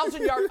that.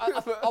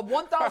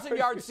 1,000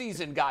 yard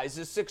season, guys,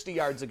 is 60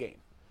 yards a game,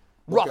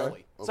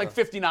 roughly. It's like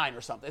 59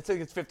 or something. I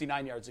think it's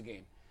 59 yards a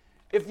game.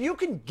 If you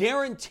can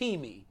guarantee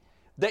me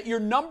that your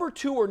number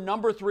 2 or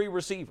number 3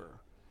 receiver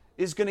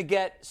is going to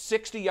get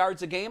 60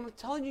 yards a game, I'm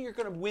telling you, you're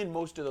going to win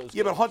most of those games.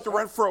 Yeah, but Hunter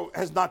Renfrow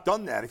has not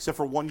done that except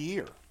for 1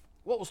 year.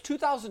 Well, it was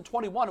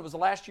 2021. It was the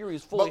last year he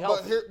was fully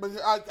healthy. But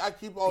here, I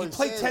keep always He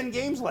played saying 10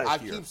 games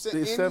last year. I keep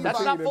saying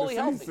That's not fully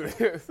healthy.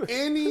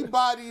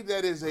 anybody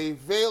that is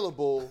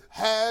available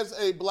has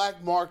a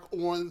black mark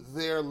on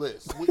their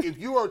list. If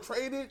you are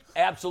traded,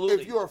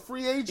 Absolutely. If you're a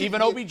free agent,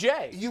 Even OBJ.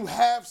 you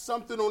have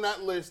something on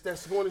that list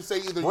that's going to say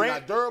either you're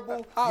not durable,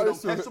 you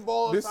don't catch the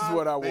ball all the time, this is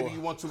what I maybe want.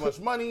 you want too much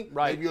money,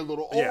 Right. maybe you're a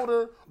little Yeah.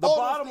 older. The All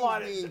bottom those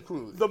line things is being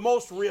included. the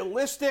most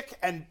realistic,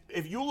 and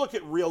if you look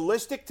at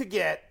realistic to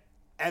get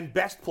and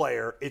best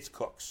player, it's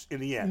Cooks in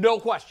the end. No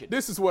question.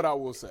 This is what I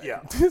will say.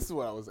 Yeah. This is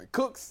what I will say.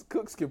 Cooks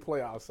can play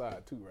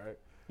outside too, right?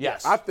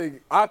 Yes. I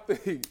think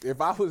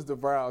if I was the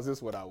Browns, this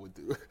is what I would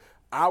do.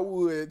 I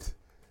would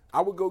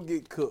go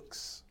get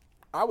Cooks.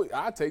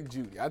 I'd take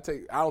Judy. I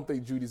don't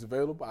think Judy's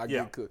available. I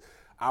get Cooks.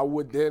 I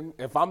would then,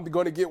 if I'm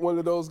going to get one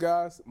of those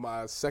guys,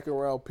 my second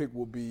round pick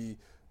will be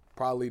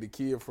probably the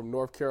kid from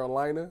North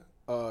Carolina,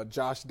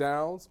 Josh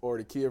Downs, or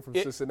the kid from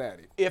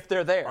Cincinnati. If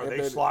they're there. Are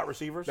they slot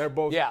receivers? They're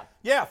both. Yeah.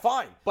 Yeah,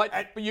 fine. But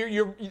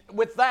you're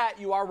with that,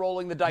 you are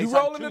rolling the dice You're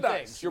on rolling two the dice.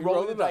 things. You're You're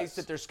rolling rolling the the dice dice.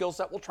 that their skill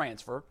set will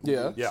transfer.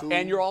 Yeah. Yeah.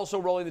 And you're also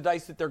rolling the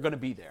dice that they're going to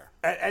be there.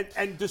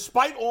 And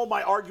despite all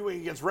my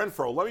arguing against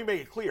Renfrow, let me make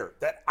it clear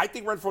that I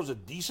think Renfro's a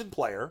decent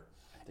player.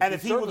 And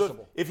if he's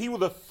serviceable. he were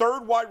the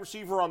third wide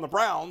receiver on the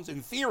Browns,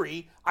 in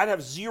theory, I'd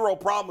have zero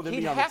problem with him He'd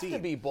being on the have team. to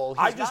be, Bull.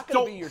 I He's just not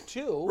gonna don't be your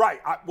two. Right.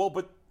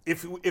 But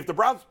if the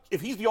Browns, if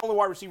he's the only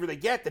wide receiver they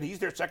get, then he's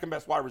their second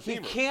best wide He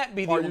receiver. can't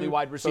be the only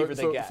wide receiver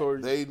they get.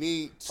 They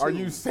need two. Are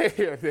you saying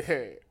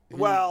that?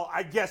 Well,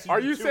 I guess. Are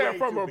you two saying A,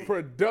 from two a B.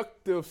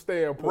 productive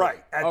standpoint?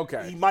 Right. And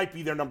Okay. He might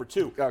be their number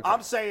two. Okay.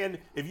 I'm saying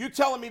if you're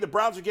telling me the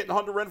Browns are getting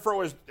Hunter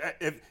Renfrow as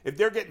if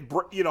they're getting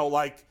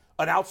like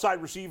an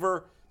outside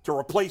receiver to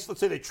replace,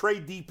 let's say they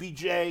trade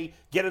DPJ,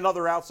 get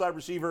another outside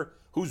receiver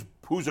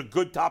who's a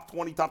good top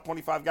 20, top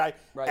 25 guy,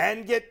 Right.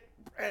 and get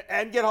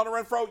Hunter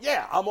Renfrow,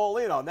 yeah, I'm all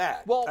in on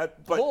that. Well,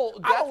 but Bull,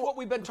 that's what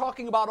we've been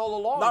talking about all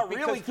along. Not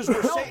really, because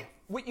we're saying-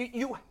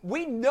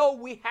 we know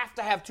we have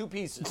to have two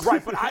pieces.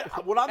 right.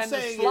 But what I'm and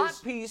saying the slot is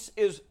piece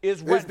is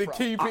It's Renfrow. the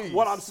key piece.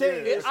 what I'm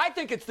saying is. I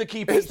think it's the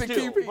key piece the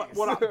too. key piece.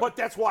 But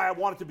that's why I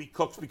want it to be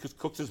Cooks, because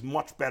Cooks is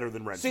much better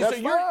than Renfrow. See, That's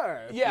so you're, fine.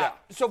 yeah.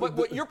 So, but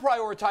what you're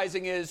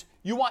prioritizing is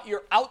you want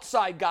your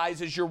outside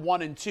guys as your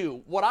 1 and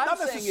 2. What I'm Not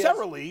saying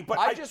necessarily, is, but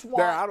I I- just Yeah,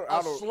 want I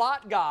a don't-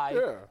 slot guy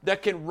Yeah.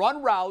 that can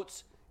run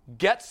routes,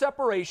 get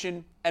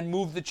separation, and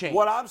move the chain.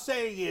 What I'm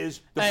saying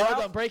is the Hey, hold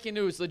Browns. on. Breaking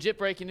news. Legit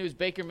breaking news.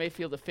 Baker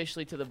Mayfield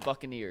officially to the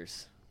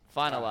Buccaneers.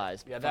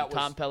 Finalized. Yeah, from that was-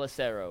 Tom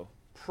Pelissero.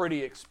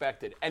 Pretty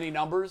expected. Any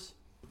numbers?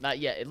 Not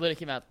yet. It literally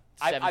came out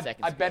 7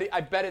 seconds ago.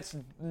 I bet it's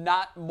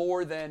not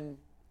more than.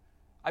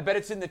 I bet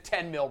it's in the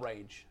 10 mil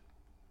range,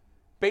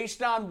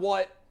 based on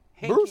what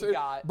Hinkie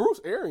got. Bruce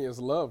Arians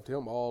loved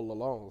him all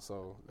along,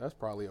 so that's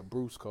probably a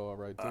Bruce call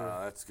right there.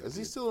 That's good. Is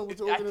he still with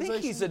the I organization?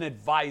 think he's an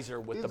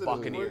advisor with He's the an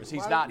Buccaneers.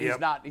 He's advisor? not. Yep. He's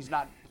not. He's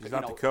not. He's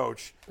not the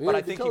coach. But He I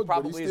ain't the think he coach, but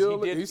probably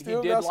is. He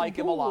still did got some like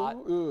him a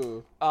lot.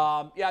 pull.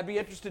 Yeah. Yeah, I'd be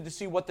interested to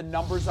see what the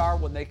numbers are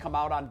when they come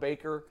out on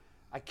Baker.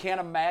 I can't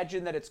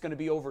imagine that it's going to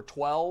be over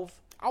 12,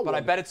 but I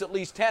wouldn't. bet it's at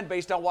least 10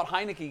 based on what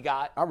Heineke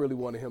got. I really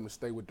wanted him to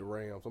stay with the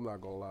Rams. I'm not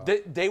gonna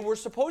lie. They were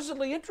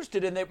supposedly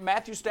interested in that.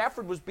 Matthew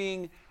Stafford was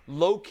being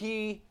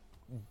low-key.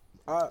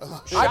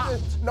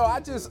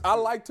 I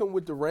liked him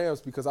with the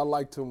Rams because I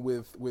liked him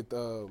with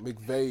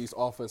McVay's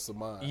offensive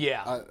mind.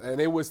 Yeah. And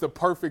it was the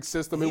perfect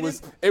system. He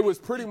It was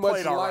pretty he much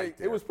played all right like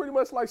there. it was pretty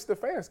much like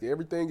Stefanski.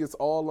 Everything is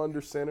all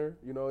under center.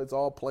 You know, it's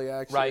all play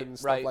action Right, and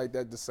stuff right. like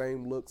that. The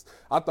same looks.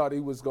 I thought he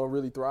was gonna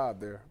really thrive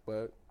there,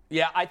 but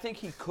Yeah, I think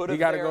he could have.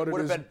 gotta There. go to Would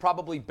have this- been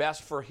probably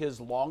best for his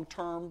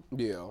long-term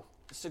yeah.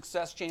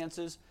 success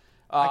chances.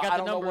 got the I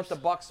don't know what numbers. the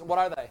Bucks. What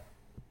are they?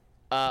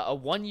 A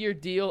 1-year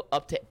deal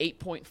up to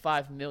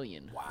 $8.5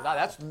 million. Wow,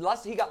 that's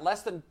less. He got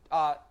less than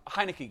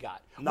Heineke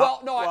got.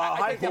 Not-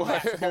 I think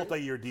Heineke was a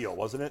multi-year deal,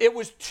 wasn't it? it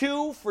was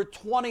 2 for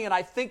 20, and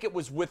I think it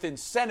was with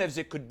incentives.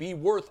 It could be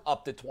worth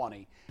up to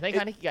 20. I think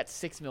Heineke got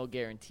 $6 million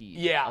guaranteed.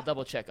 Yeah, I'll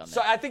double check on that.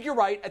 So I think you're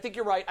right. I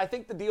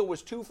think the deal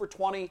was 2 for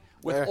 20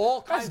 with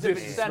all that's kinds of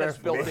incentives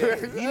built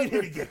disrespectful. in. He didn't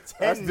even get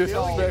That's 10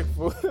 million.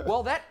 disrespectful.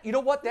 Well, you know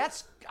what?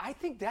 I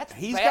think that's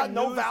He's bad got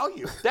no news.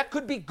 value. That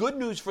could be good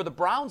news for the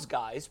Browns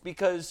guys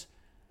because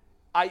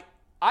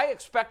I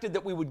expected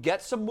that we would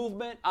get some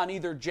movement on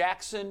either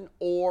Jackson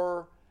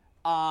or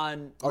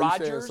on Are you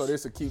saying Rodgers. so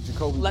this will keep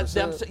Jacoby Let Brissett?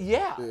 them say,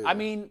 yeah. I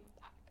mean,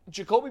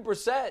 Jacoby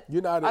Brissett.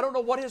 I don't know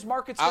what his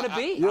market's going to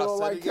be. You don't I said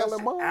like it Kellen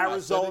yesterday. Mond?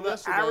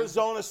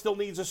 Arizona still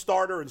needs a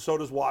starter, and so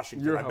does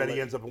Washington. I bet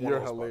he ends up in one You're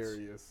of those spots.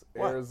 hilarious.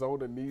 What?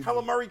 Arizona needs.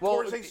 Kyler Murray Well,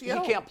 tore his he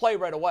ACL. can't play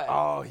right away.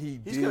 Oh, he's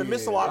gonna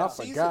miss a lot of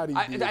the forgot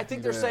season. he did I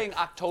think do they're that. saying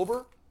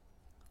October.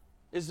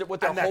 Is it what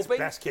they're And that's hoping?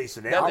 best case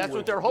scenario. That's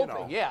what they're You hoping.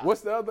 know. Yeah. What's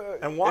the other?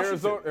 And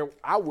Washington. Arizona.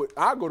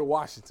 I'll go to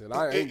Washington.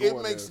 I ain't It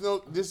going makes there.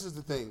 this is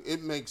the thing.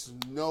 It makes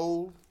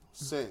no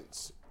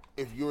sense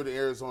if you're the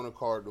Arizona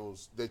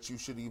Cardinals that you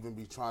should even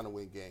be trying to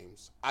win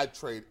games. I'd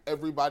trade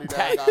everybody that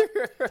I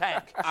got.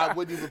 Tank. I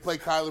wouldn't even play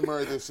Kyler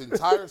Murray this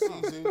entire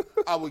season.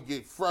 I would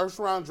get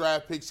first-round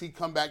draft picks. He'd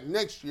come back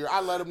next year.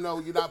 I let him know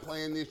you're not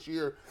playing this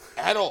year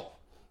at all.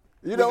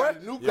 You know got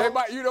what? a new They coach.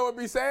 might, you know what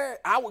be sad?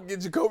 I would get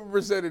Jacoby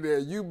Brissett in there.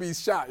 You'd be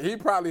shocked. He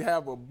probably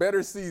have a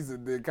better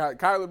season than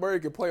Kyler Murray.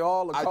 Can play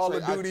all the Call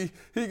of Duty.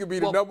 He could be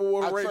the number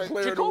one ranked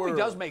player in the world. Jacoby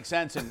does make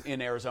sense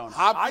in Arizona.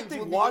 I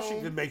think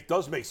Washington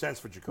does make sense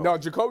for Jacoby. No,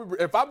 Jacoby.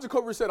 If I'm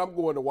Jacoby Brissett, I'm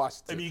going to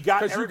Washington. I mean, you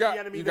got 'Cause Eric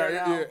Bieniemy there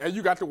now. Yeah, and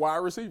you got the wide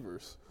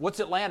receivers. What's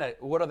Atlanta?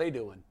 What are they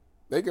doing?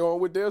 They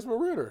going with Desmond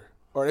Ritter.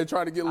 Or they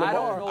trying to get Lamar. I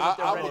don't know what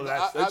they're ready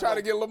to They trying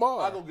to get Lamar.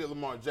 I go get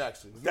Lamar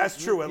Jackson. That's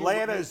true.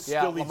 Atlanta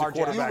still needs a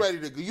quarterback. You ready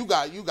to go?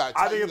 You got.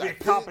 I think it'll be a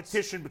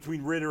competition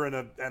between Ritter and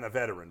a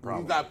veteran.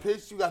 Probably. You got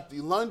Pitts. You got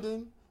the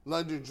London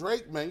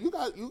Drake. Man, you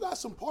got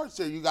some parts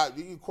there. You got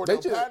Cordell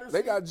Patterson.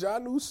 They got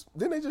Jonnu.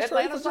 Didn't they just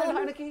Atlanta trade for signed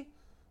Jonnu? Heineke?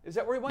 Is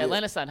that where he went?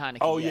 Atlanta signed Heineke.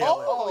 Oh, yeah.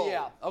 Oh,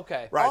 yeah.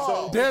 Okay.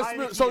 Right.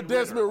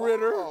 Desmond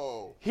Ritter.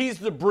 He's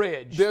the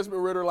bridge.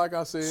 Desmond Ritter, like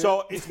I said.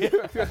 So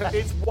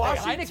it's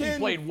Washington. Heineke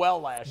played well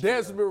last year.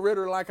 Desmond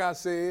Ritter, like I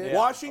said.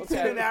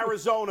 Washington and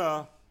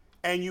Arizona,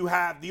 and you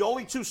have the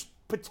only two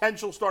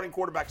potential starting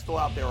quarterbacks still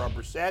out there are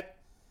Brissett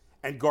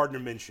and Gardner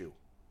Minshew.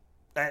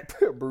 And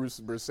Bruce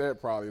Brissett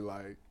probably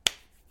like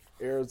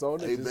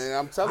Arizona. Hey, man,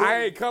 I'm telling you.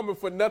 I ain't coming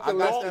for nothing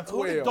less than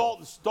who did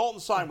 12. Dalton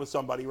sign with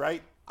somebody,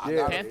 right?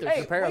 Yeah. Panthers.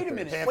 Hey, The wait a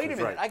minute. Panthers,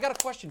 right. I got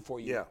a question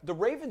for you. Yeah. The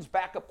Ravens'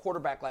 backup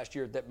quarterback last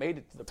year that made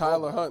it to the Pro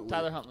Tyler Bowl, Huntley.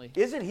 Tyler Huntley.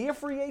 Isn't he a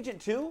free agent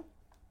too?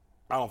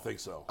 I don't think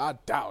so. I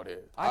doubt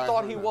it. I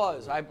thought he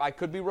was. I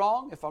could be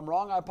wrong. If I'm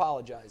wrong, I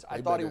apologize. I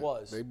thought he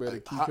was. They better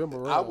keep him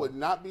around. I would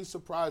not be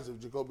surprised if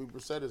Jacoby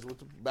Brissett is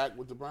back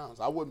with the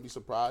Browns. I wouldn't be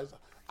surprised.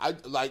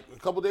 Like a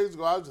couple days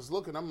ago, I was just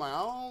looking. I'm like,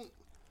 I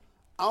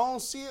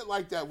don't see it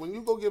like that. When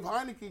you go give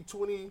Heineke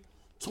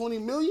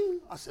 $20 million,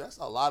 I said that's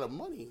a lot of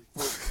money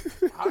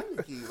for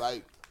Heineke.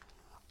 Like,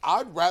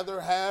 I'd rather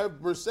have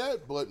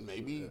Brissett, but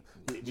maybe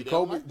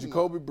Jacoby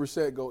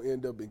Brissett gonna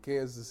end up in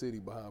Kansas City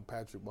behind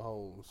Patrick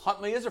Mahomes,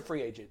 Huntley is a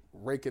free agent.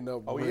 raking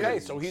up. Okay,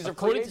 so he's a free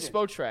According to agent.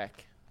 Spotrac.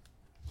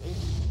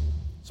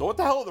 So what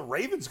the hell are the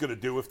Ravens going to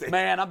do if they?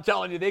 Man, I'm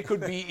telling you, they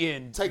could be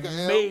in Take a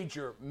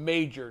L.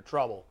 major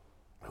trouble.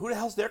 Who the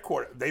hell's their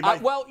quarterback? They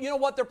might. Well, you know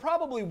what? They're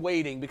probably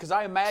waiting because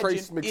I imagine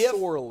Trace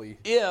McSorley.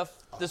 if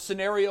the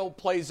scenario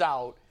plays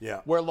out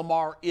where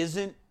Lamar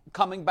isn't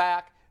coming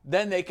back,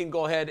 then they can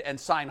go ahead and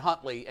sign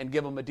Huntley and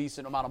give him a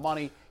decent amount of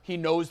money. He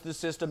knows the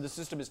system. The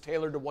system is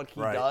tailored to what he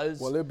does.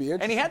 Well, it'd be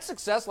interesting. And he had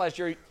success last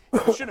year.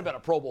 He should have been a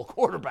Pro Bowl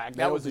quarterback.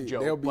 That was a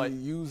joke. They'll be but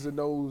using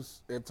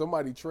those if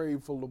somebody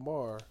trade for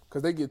Lamar,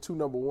 because they get 2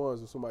 number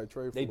ones if somebody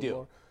trade for They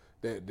Lamar. do.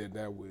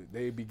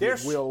 They'd be They're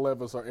getting Will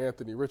Levis or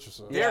Anthony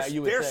Richardson. Yeah,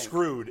 you would they're think.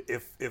 screwed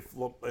if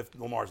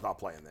Lamar's not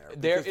playing there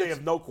They're- because they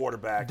have no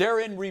quarterback. they're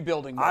in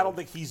rebuilding mode. I don't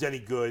think he's any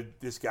good.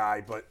 This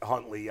guy, but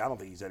Huntley, I don't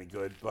think he's any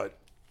good. But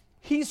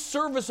he's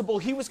serviceable.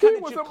 He was He kind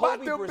of was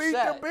Jacoby about to beat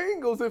Brissett. the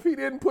Bengals if he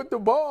didn't put the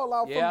ball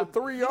out Yeah. from the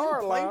 3 he didn't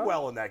yard play line.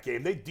 well in that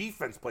game. Their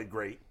defense played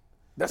great.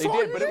 That's They all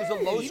did, but it was a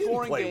need.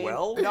 low-scoring play game.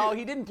 well. No,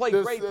 he didn't play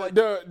The, great, but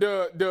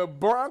the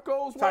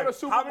Broncos won a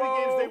Super How Bowl.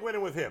 many games they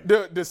winning with him?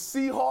 The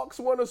Seahawks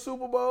won a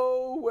Super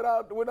Bowl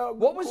without.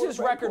 what was his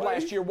quarterback record play?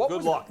 last year? What Good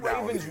was luck the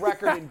now. Ravens'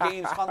 record in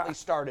games Huntley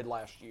started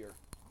last year?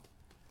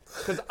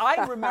 Because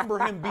I remember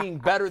him being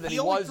better than he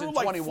only was threw in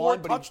like 21. 4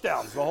 But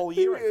touchdowns the whole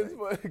He year. I is,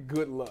 think.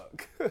 good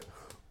luck.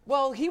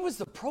 well, he was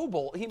the Pro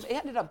Bowl. He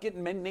ended up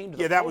getting named to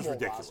the Yeah, that Pro was Bowl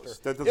ridiculous.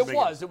 roster. That doesn't It make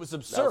was. it- It was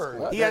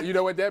absurd. He had- You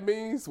know what that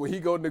means? When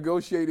he go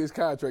negotiate his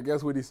contract,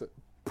 guess what he said?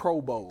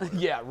 Pro Bowl.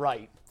 Yeah,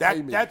 right.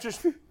 That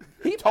just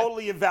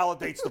totally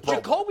invalidates the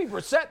Pro Bowl. Jacoby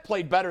Brissett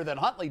played better than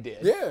Huntley did.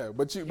 Yeah,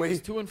 but He he, was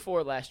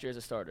 2-4 last year as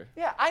a starter.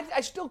 Yeah,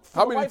 I still. how for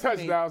the many life of me-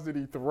 touchdowns did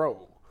he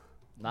throw?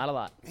 Not a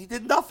lot. He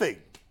did nothing.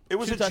 It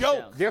was 2 a joke.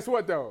 touchdowns. Guess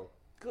what though?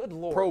 Good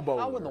Lord. Pro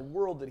Bowler. How in the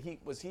world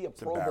was he a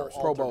Pro Bowl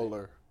embarrassing. Pro alternate?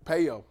 Bowler.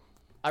 Pay him.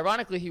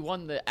 Ironically, he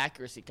won the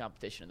accuracy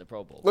competition in the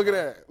Pro Bowl. Look at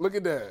that. Look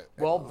at that.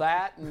 Well,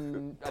 that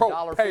and Pay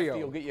 $1.50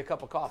 him. will get you a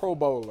cup of coffee. Pro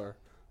Bowler.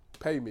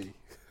 Pay me.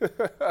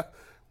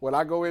 When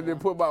I go in and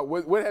put my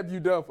what have you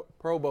done for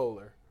Pro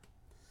Bowler?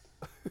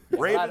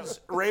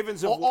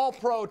 Ravens have All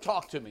Pro,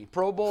 talk to me.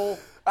 Pro Bowl.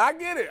 I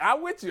get it.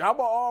 I'm with you. I'm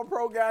an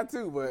all-pro guy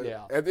too, but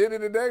Yeah. at the end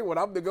of the day, when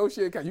I'm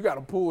negotiating, you got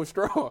to pull a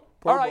straw.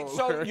 Pro All right,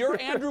 so Bowler. you're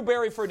Andrew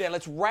Berry for a day.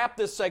 Let's wrap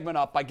this segment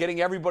up by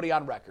getting everybody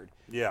on record.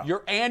 Yeah.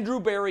 You're Andrew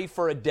Berry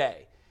for a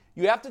day.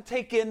 You have to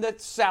take in the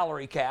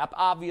salary cap.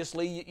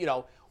 Obviously, you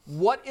know,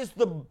 what is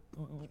the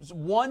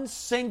one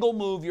single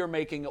move you're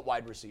making at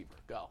wide receiver?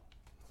 Go.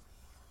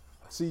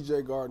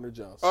 C.J. Gardner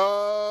Johnson.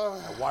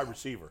 a wide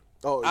receiver.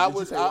 Oh, I did you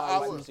would. say I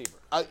wide would. receiver?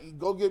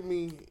 Go get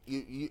me.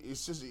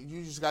 It's just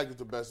you just gotta get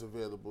the best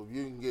available. If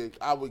you can get,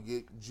 I would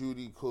get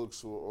Judy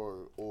Cooks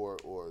or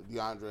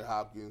DeAndre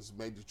Hopkins.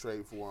 Made the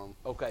trade for him.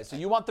 Okay, so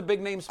you want the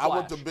big name I splash.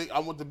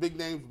 want the big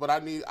names, but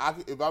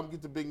if I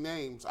get the big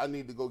names, I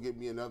need to go get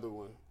me another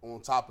one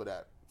on top of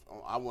that.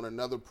 I want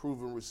another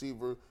proven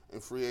receiver in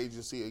free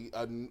agency,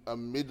 a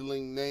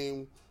middling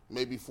name,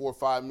 maybe $4 or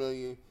 $5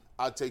 million.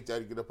 I'll take that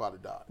and get up out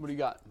of Dodge. What do you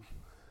got?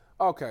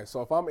 Okay,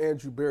 so if I'm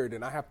Andrew Berry,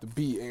 then I have to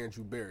be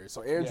Andrew Berry.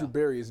 So Andrew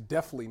Berry is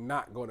definitely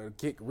not going to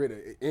get rid of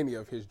any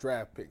of his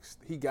draft picks.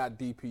 He got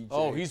DPJ.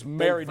 Oh, he's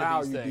married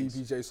to these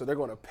things. DPJ, so they're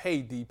going to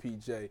pay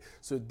DPJ.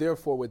 So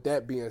therefore, with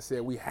that being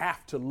said, we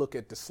have to look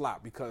at the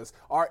slot because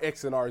our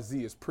X and our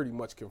Z is pretty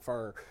much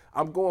confirmed.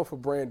 I'm going for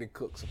Brandon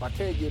Cooks. If I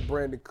can't get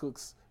Brandon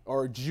Cooks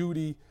or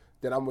Judy,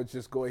 then I'm going to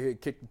just go ahead and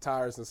kick the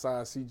tires and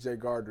sign C.J.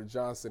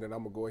 Gardner-Johnson, and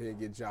I'm going to go ahead and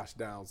get Josh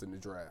Downs in the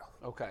draft.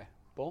 Okay.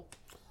 Bull?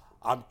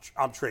 I'm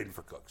trading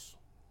for Cooks.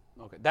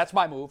 Okay, that's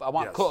my move. I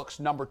want Yes.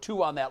 Cooks, number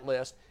 2 on that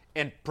list,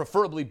 and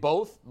preferably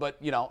both. But,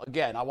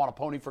 again, I want a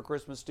pony for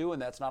Christmas, too,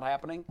 and that's not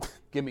happening.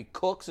 Give me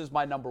Cooks as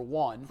my number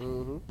 1.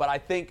 Mm-hmm. But I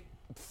think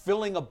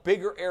filling a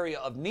bigger area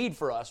of need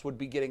for us would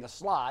be getting a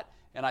slot,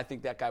 and I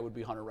think that guy would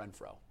be Hunter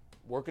Renfrow.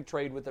 Work a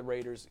trade with the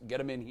Raiders,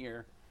 get him in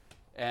here,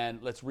 and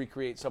let's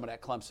recreate some of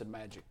that Clemson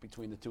magic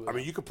between the two of them. I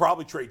mean, you could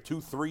probably trade 2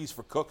 3s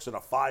for Cooks and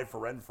a 5 for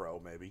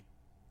Renfrow, maybe.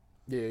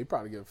 Yeah, he'd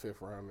probably get a 5th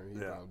rounder.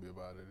 He'd probably be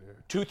about it there.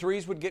 2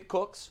 3s would get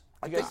Cooks?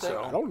 I think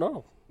so. I don't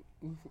know.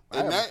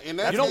 And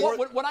that's You know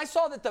what? When I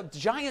saw that the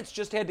Giants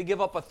just had to give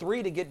up a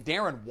 3 to get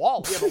Darren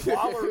Waller. Yeah, but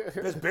Waller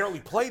has barely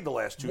played the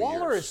last 2 years.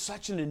 Waller is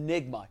such an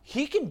enigma.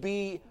 He can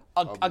be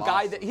a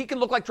guy that he can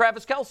look like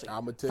Travis Kelce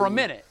for a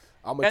minute.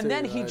 And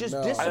then he just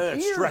I think that's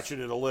disappears.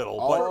 stretching it a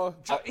little.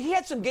 But He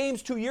had some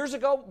games 2 years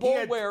ago,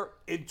 Bull, where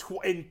in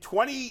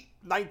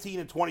 2019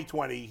 and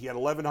 2020, he had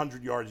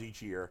 1,100 yards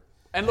each year.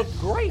 and looked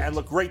great. And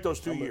looked great those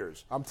 2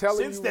 years. I'm telling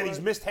Since you then, what,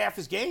 he's missed half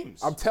his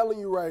games. I'm telling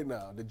you right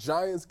now, the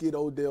Giants get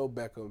Odell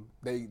Beckham.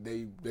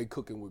 They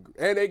cooking with,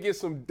 and they get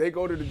some. They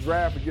go to the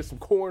draft and get some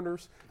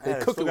corners. They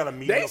still cooking. got a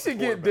mediocre They should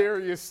get quarterback.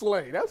 Darius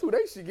Slay. That's who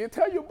they should get.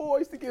 Tell your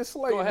boys to get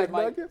Slay. Go ahead,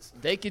 Mike. Nuggets.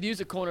 They could use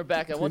a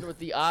cornerback. I wonder what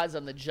the odds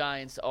on the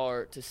Giants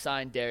are to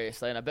sign Darius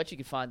Slay. And I bet you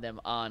can find them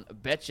on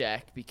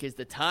BetJack because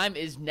the time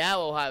is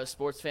now, Ohio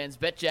sports fans.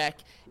 BetJack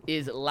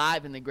is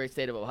live in the great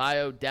state of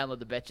Ohio. Download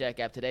the BetJack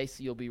app today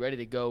so you'll be ready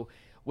to go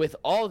with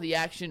all the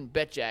action.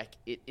 BetJack,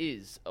 it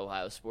is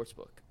Ohio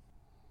Sportsbook.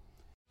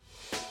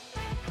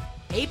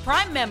 Hey,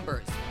 Prime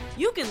members,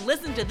 you can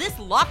listen to this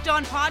Locked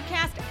On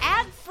podcast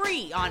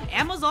ad-free on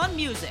Amazon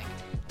Music.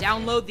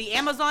 Download the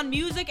Amazon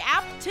Music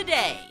app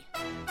today.